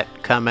set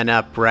coming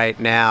up right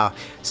now.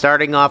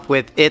 Starting off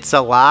with It's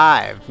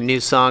Alive,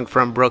 new song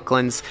from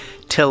Brooklyn's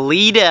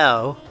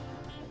Toledo.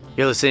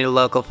 You're listening to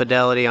Local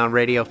Fidelity on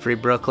Radio Free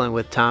Brooklyn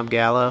with Tom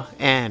Gallo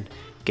and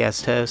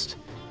guest host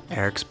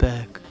Eric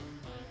Speck.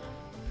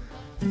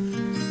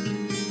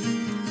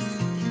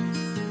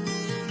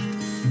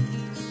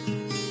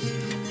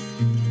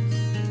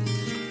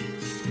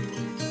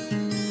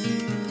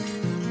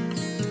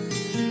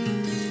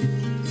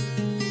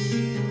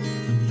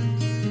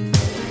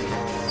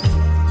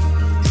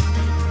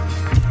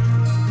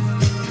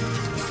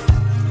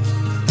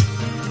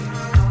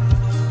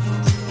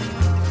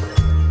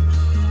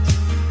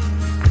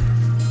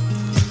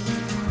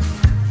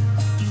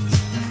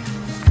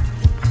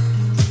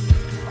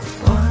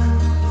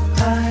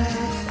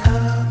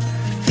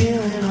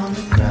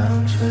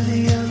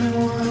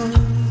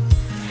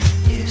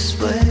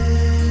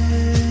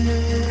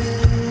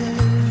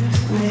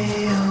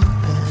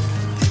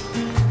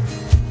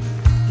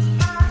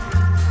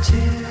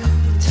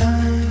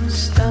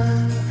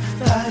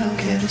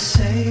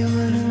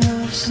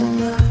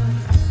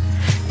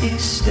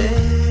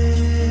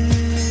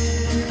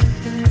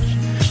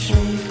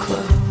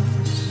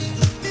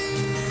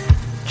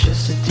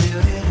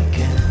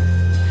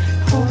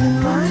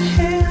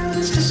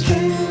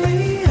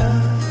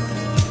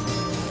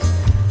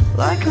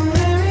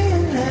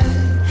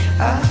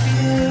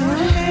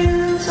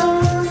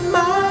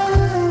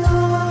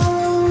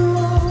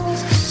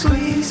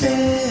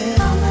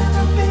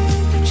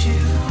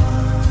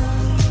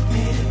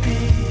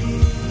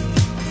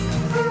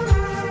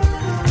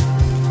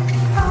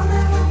 I'll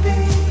never be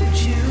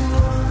what you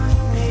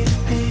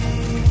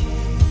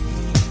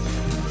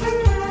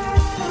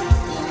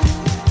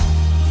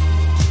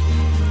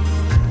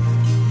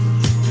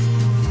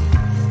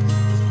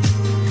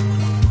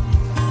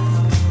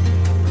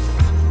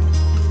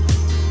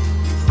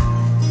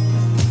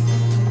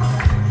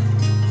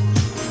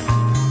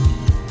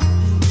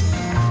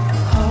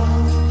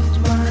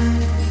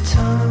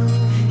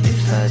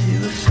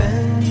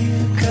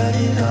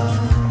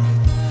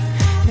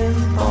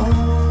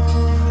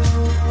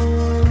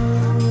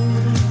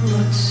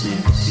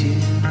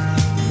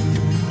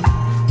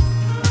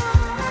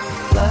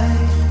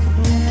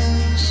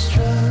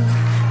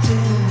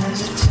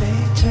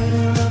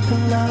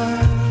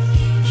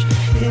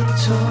It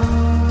tore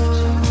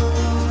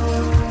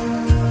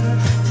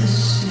the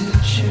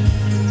sutures,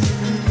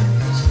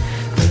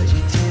 but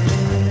you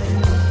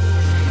did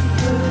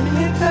put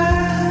me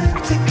back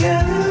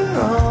together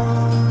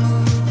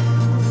wrong.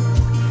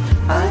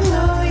 I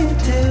know you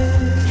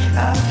did.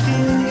 I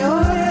feel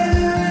your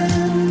air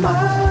in my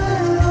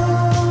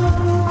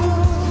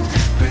lungs.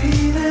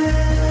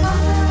 Breathing,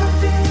 I'll never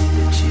be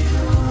what you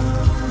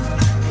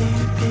want me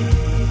to be.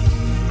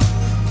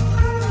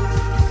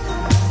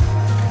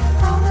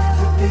 I'll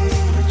never be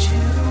what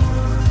you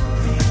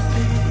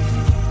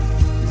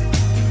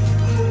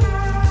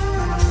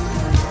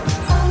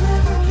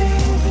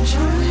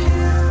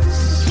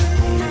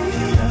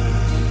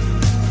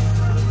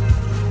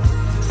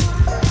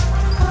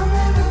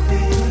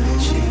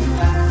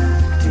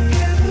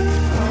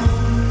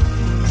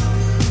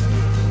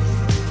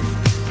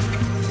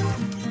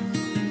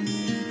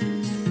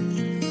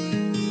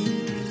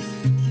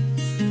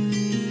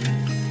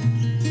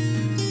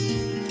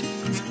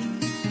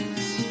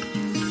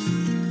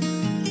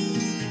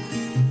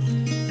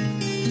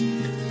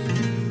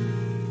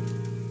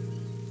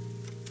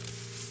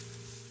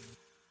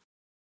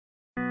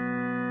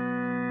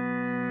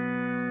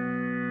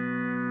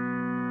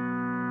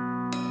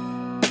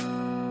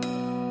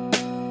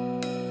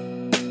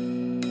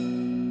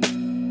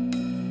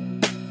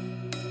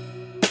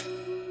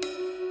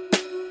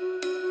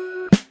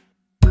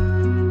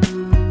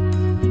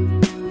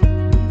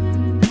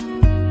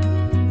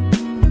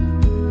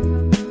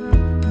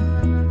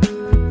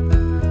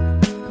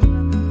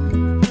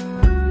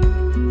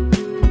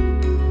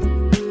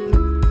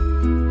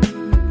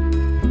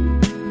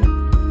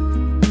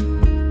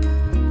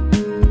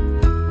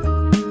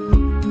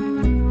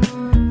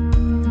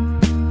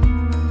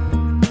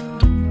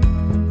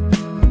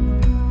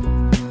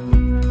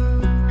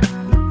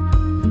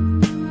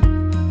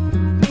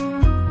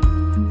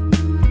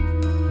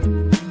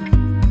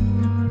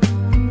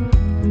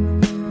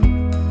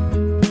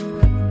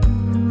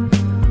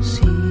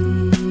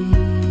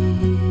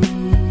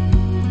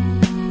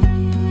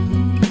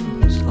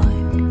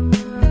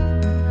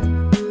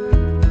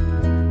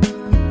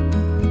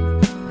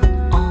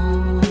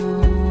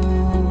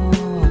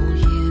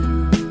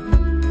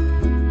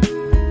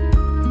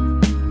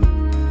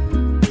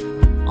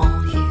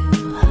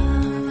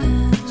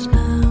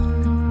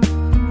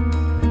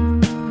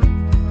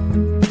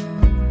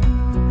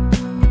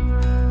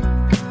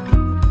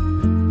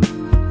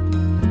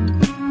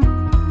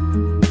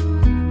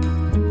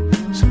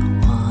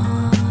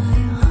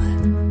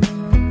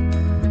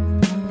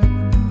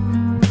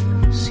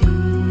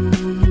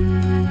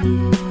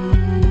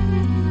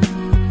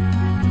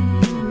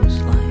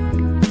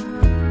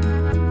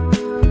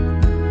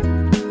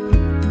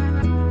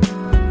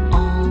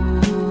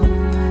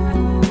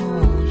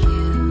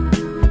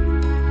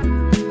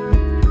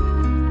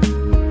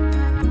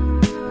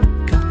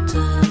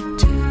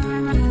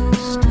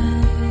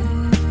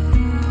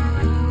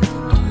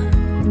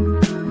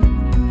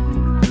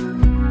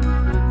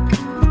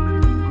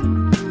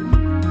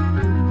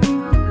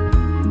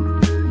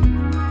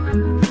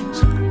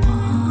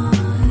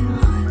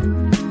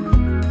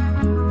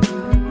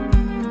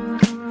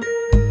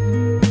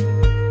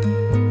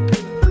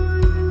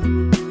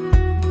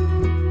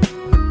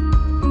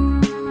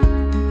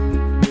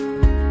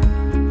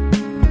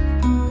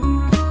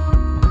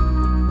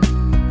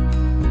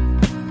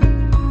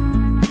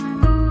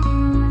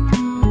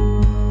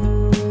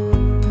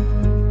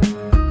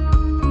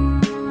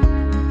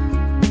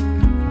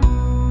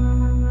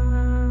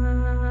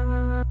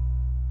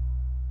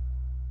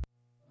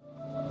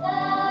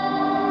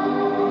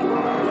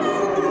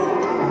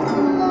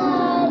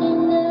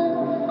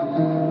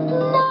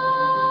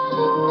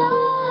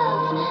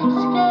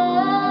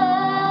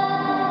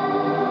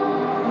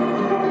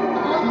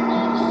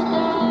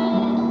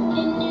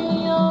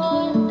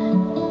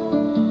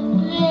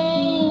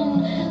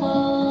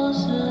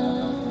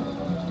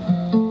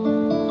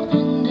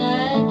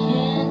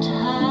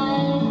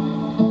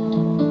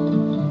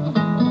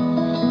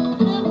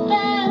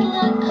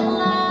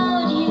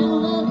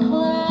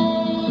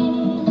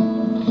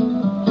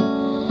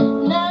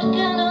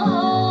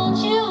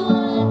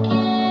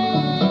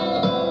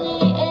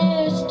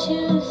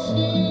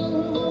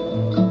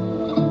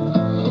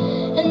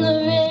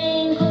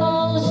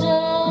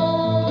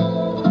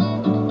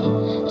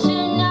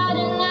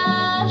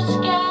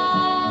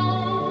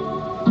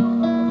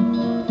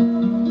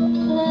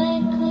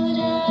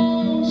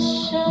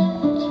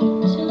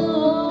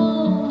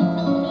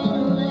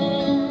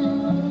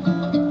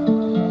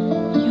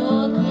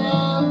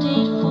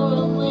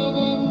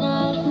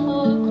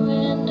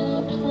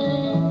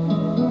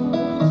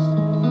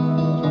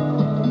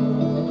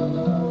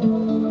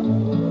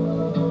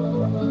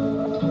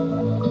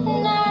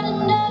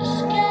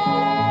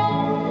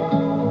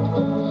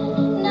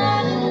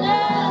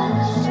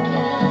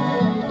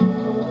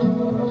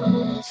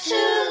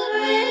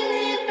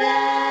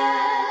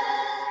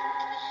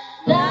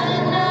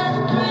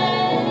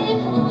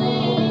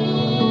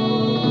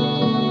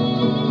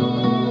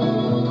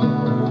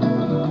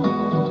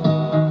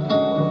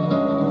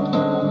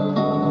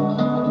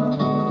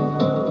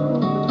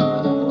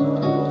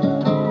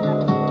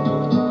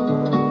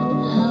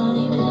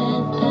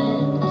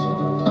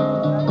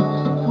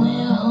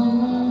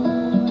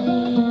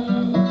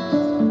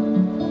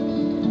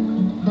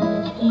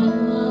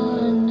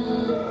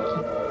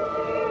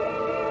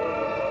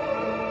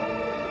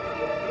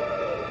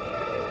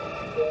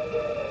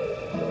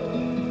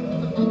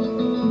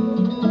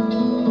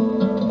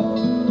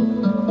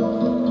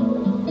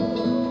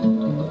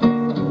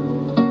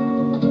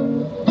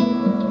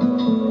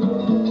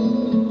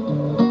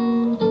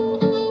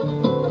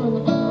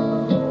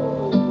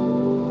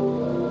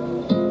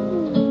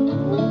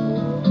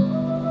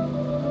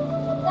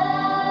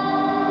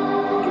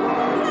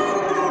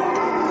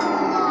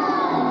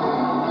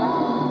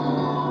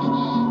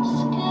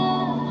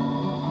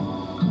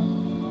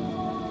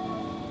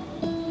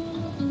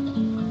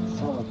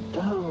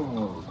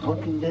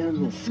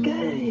the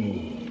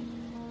sky.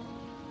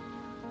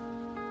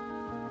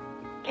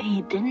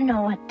 He didn't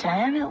know what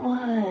time it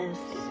was.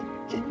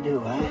 Didn't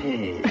know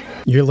I.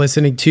 You're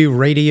listening to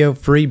Radio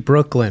Free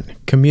Brooklyn,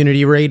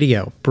 community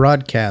radio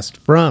broadcast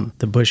from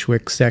the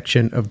Bushwick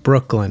section of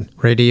Brooklyn.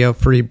 Radio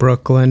Free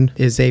Brooklyn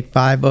is a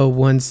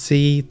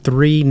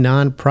 501c3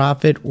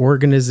 nonprofit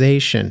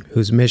organization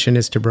whose mission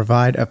is to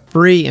provide a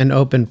free and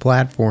open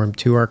platform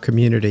to our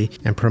community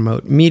and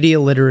promote media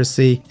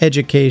literacy,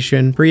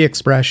 education, free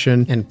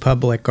expression, and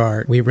public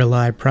art. We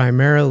rely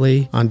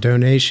primarily on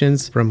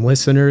donations from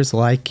listeners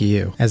like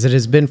you. As it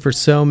has been for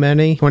so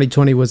many,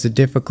 2020 was a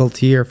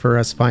difficult year for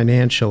us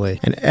financially,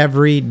 and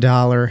every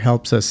dollar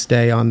helps us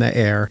stay on the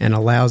air and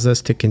allows us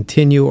to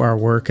continue our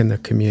work in the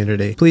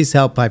community. Please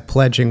help by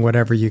pledging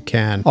whatever you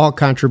can. All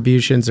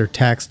contributions are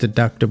tax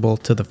deductible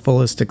to the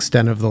fullest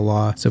extent of the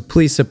law, so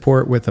please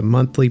support with a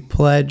monthly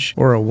pledge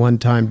or a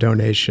one-time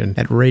donation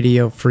at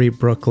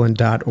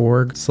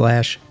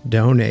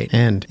radiofreebrooklyn.org/donate.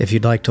 And if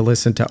you'd like to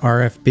listen to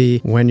RFB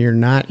when you're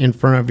not in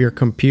front of your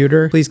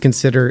computer, please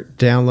consider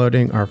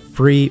downloading our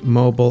free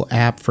mobile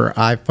app for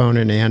iPhone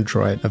and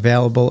Android,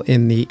 available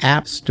in the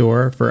App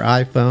Store for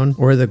iPhone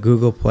or the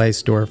Google Play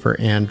Store for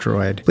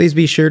Android. Please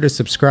be sure to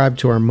subscribe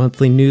to our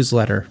monthly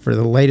newsletter for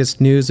the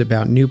latest news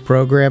about new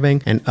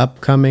programming and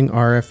upcoming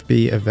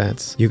RFB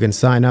events. You can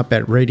sign up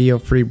at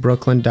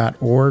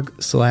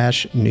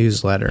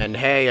radiofreebrooklyn.org/newsletter. And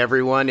hey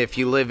everyone, if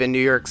you live in New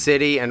York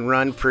City and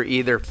run for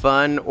either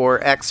fun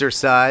or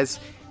exercise,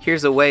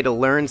 here's a way to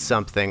learn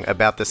something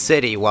about the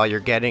city while you're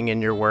getting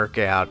in your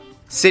workout.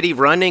 City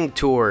Running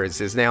Tours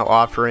is now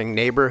offering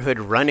neighborhood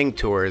running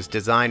tours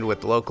designed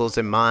with locals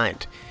in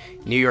mind.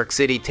 New York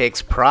City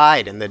takes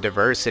pride in the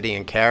diversity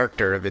and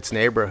character of its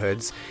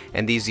neighborhoods,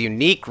 and these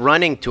unique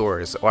running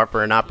tours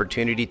offer an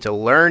opportunity to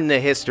learn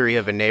the history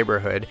of a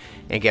neighborhood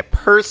and get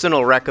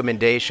personal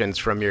recommendations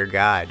from your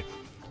guide.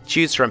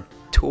 Choose from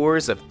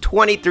tours of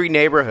 23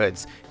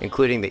 neighborhoods,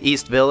 including the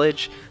East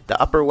Village, the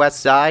Upper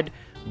West Side,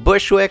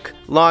 Bushwick,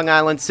 Long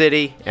Island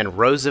City, and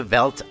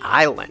Roosevelt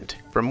Island.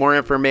 For more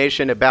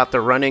information about the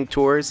running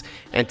tours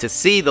and to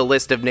see the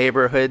list of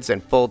neighborhoods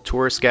and full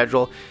tour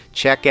schedule,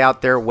 check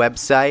out their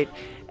website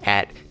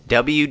at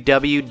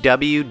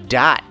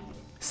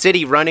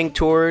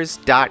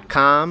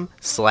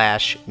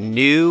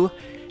www.cityrunningtours.com/New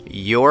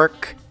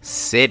York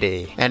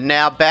City. And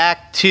now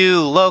back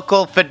to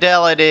Local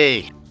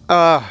Fidelity.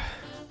 Hello.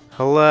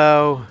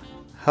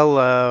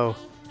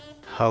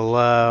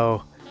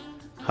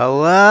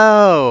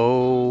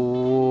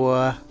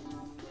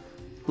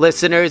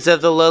 Listeners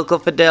of the Local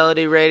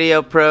Fidelity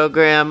radio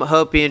program,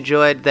 hope you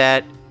enjoyed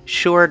that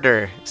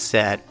shorter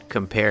set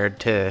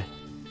compared to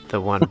the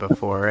one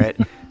before it.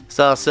 It's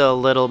also a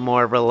little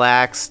more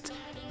relaxed,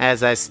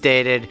 as I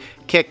stated.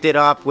 Kicked it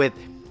off with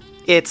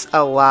It's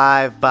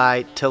Alive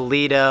by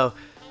Toledo,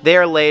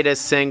 their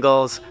latest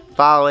singles.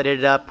 Followed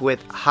it up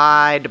with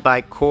Hide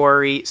by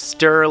Corey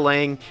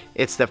Sterling.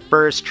 It's the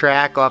first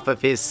track off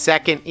of his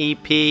second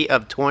EP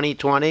of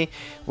 2020,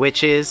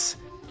 which is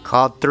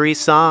called 3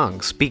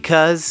 Songs,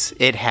 because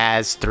it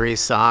has 3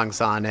 songs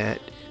on it.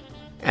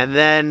 And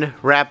then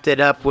wrapped it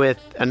up with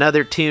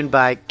another tune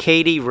by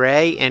Katie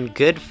Ray and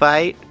Good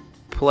Fight.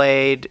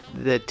 Played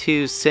the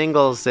 2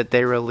 singles that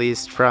they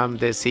released from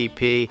this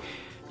EP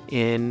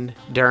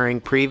during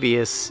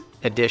previous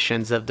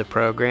editions of the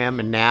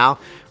program, and now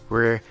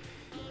we're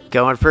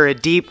going for a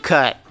deep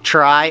cut.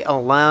 Try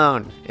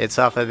Alone. It's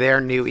off of their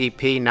new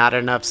EP, Not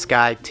Enough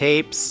Sky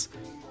Tapes.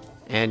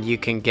 And you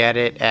can get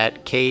it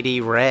at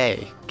Katie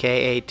Ray,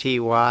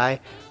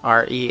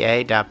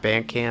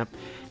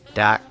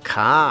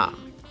 KatyRea.bandcamp.com.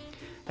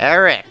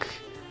 Eric,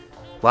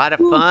 a lot of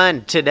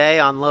fun today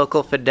on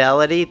Local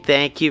Fidelity.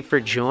 Thank you for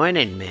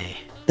joining me.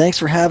 Thanks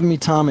for having me,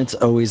 Tom. It's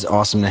always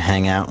awesome to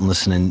hang out and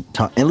listen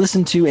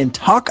to and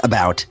talk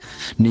about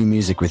new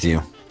music with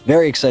you.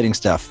 Very exciting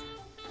stuff.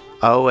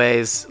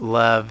 Always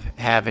love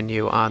having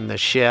you on the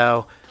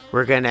show.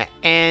 We're going to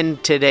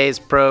end today's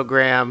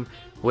program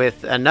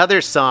with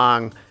another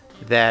song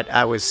that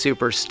I was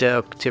super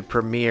stoked to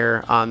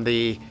premiere on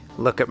the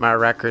Look at My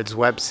Records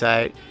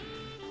website.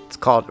 It's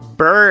called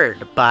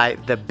Bird by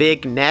The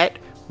Big Net.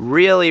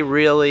 Really,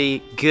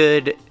 really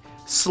good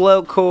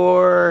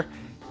slowcore,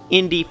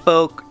 indie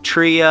folk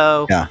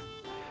trio. Yeah.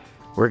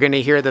 We're going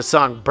to hear the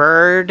song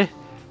Bird.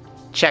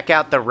 Check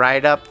out the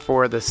write-up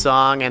for the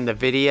song and the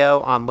video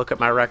on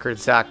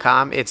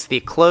lookatmyrecords.com. It's the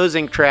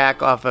closing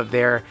track off of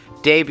their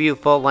debut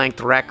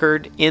full-length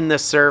record, In the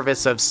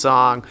Service of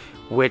Song,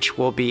 which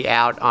will be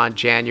out on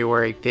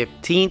January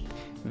 15th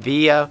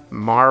via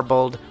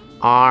Marbled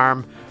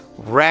Arm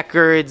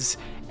Records.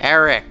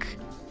 Eric,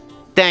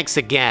 thanks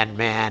again,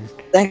 man.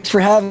 Thanks for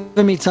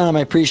having me, Tom.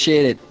 I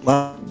appreciate it.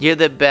 You're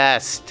the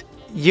best.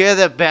 You're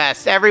the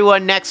best.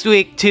 Everyone, next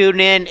week, tune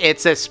in.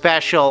 It's a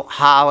special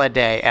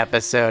holiday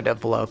episode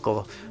of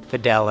Local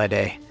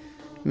Fidelity.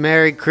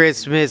 Merry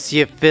Christmas,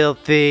 you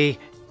filthy,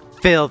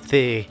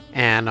 filthy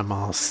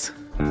animals.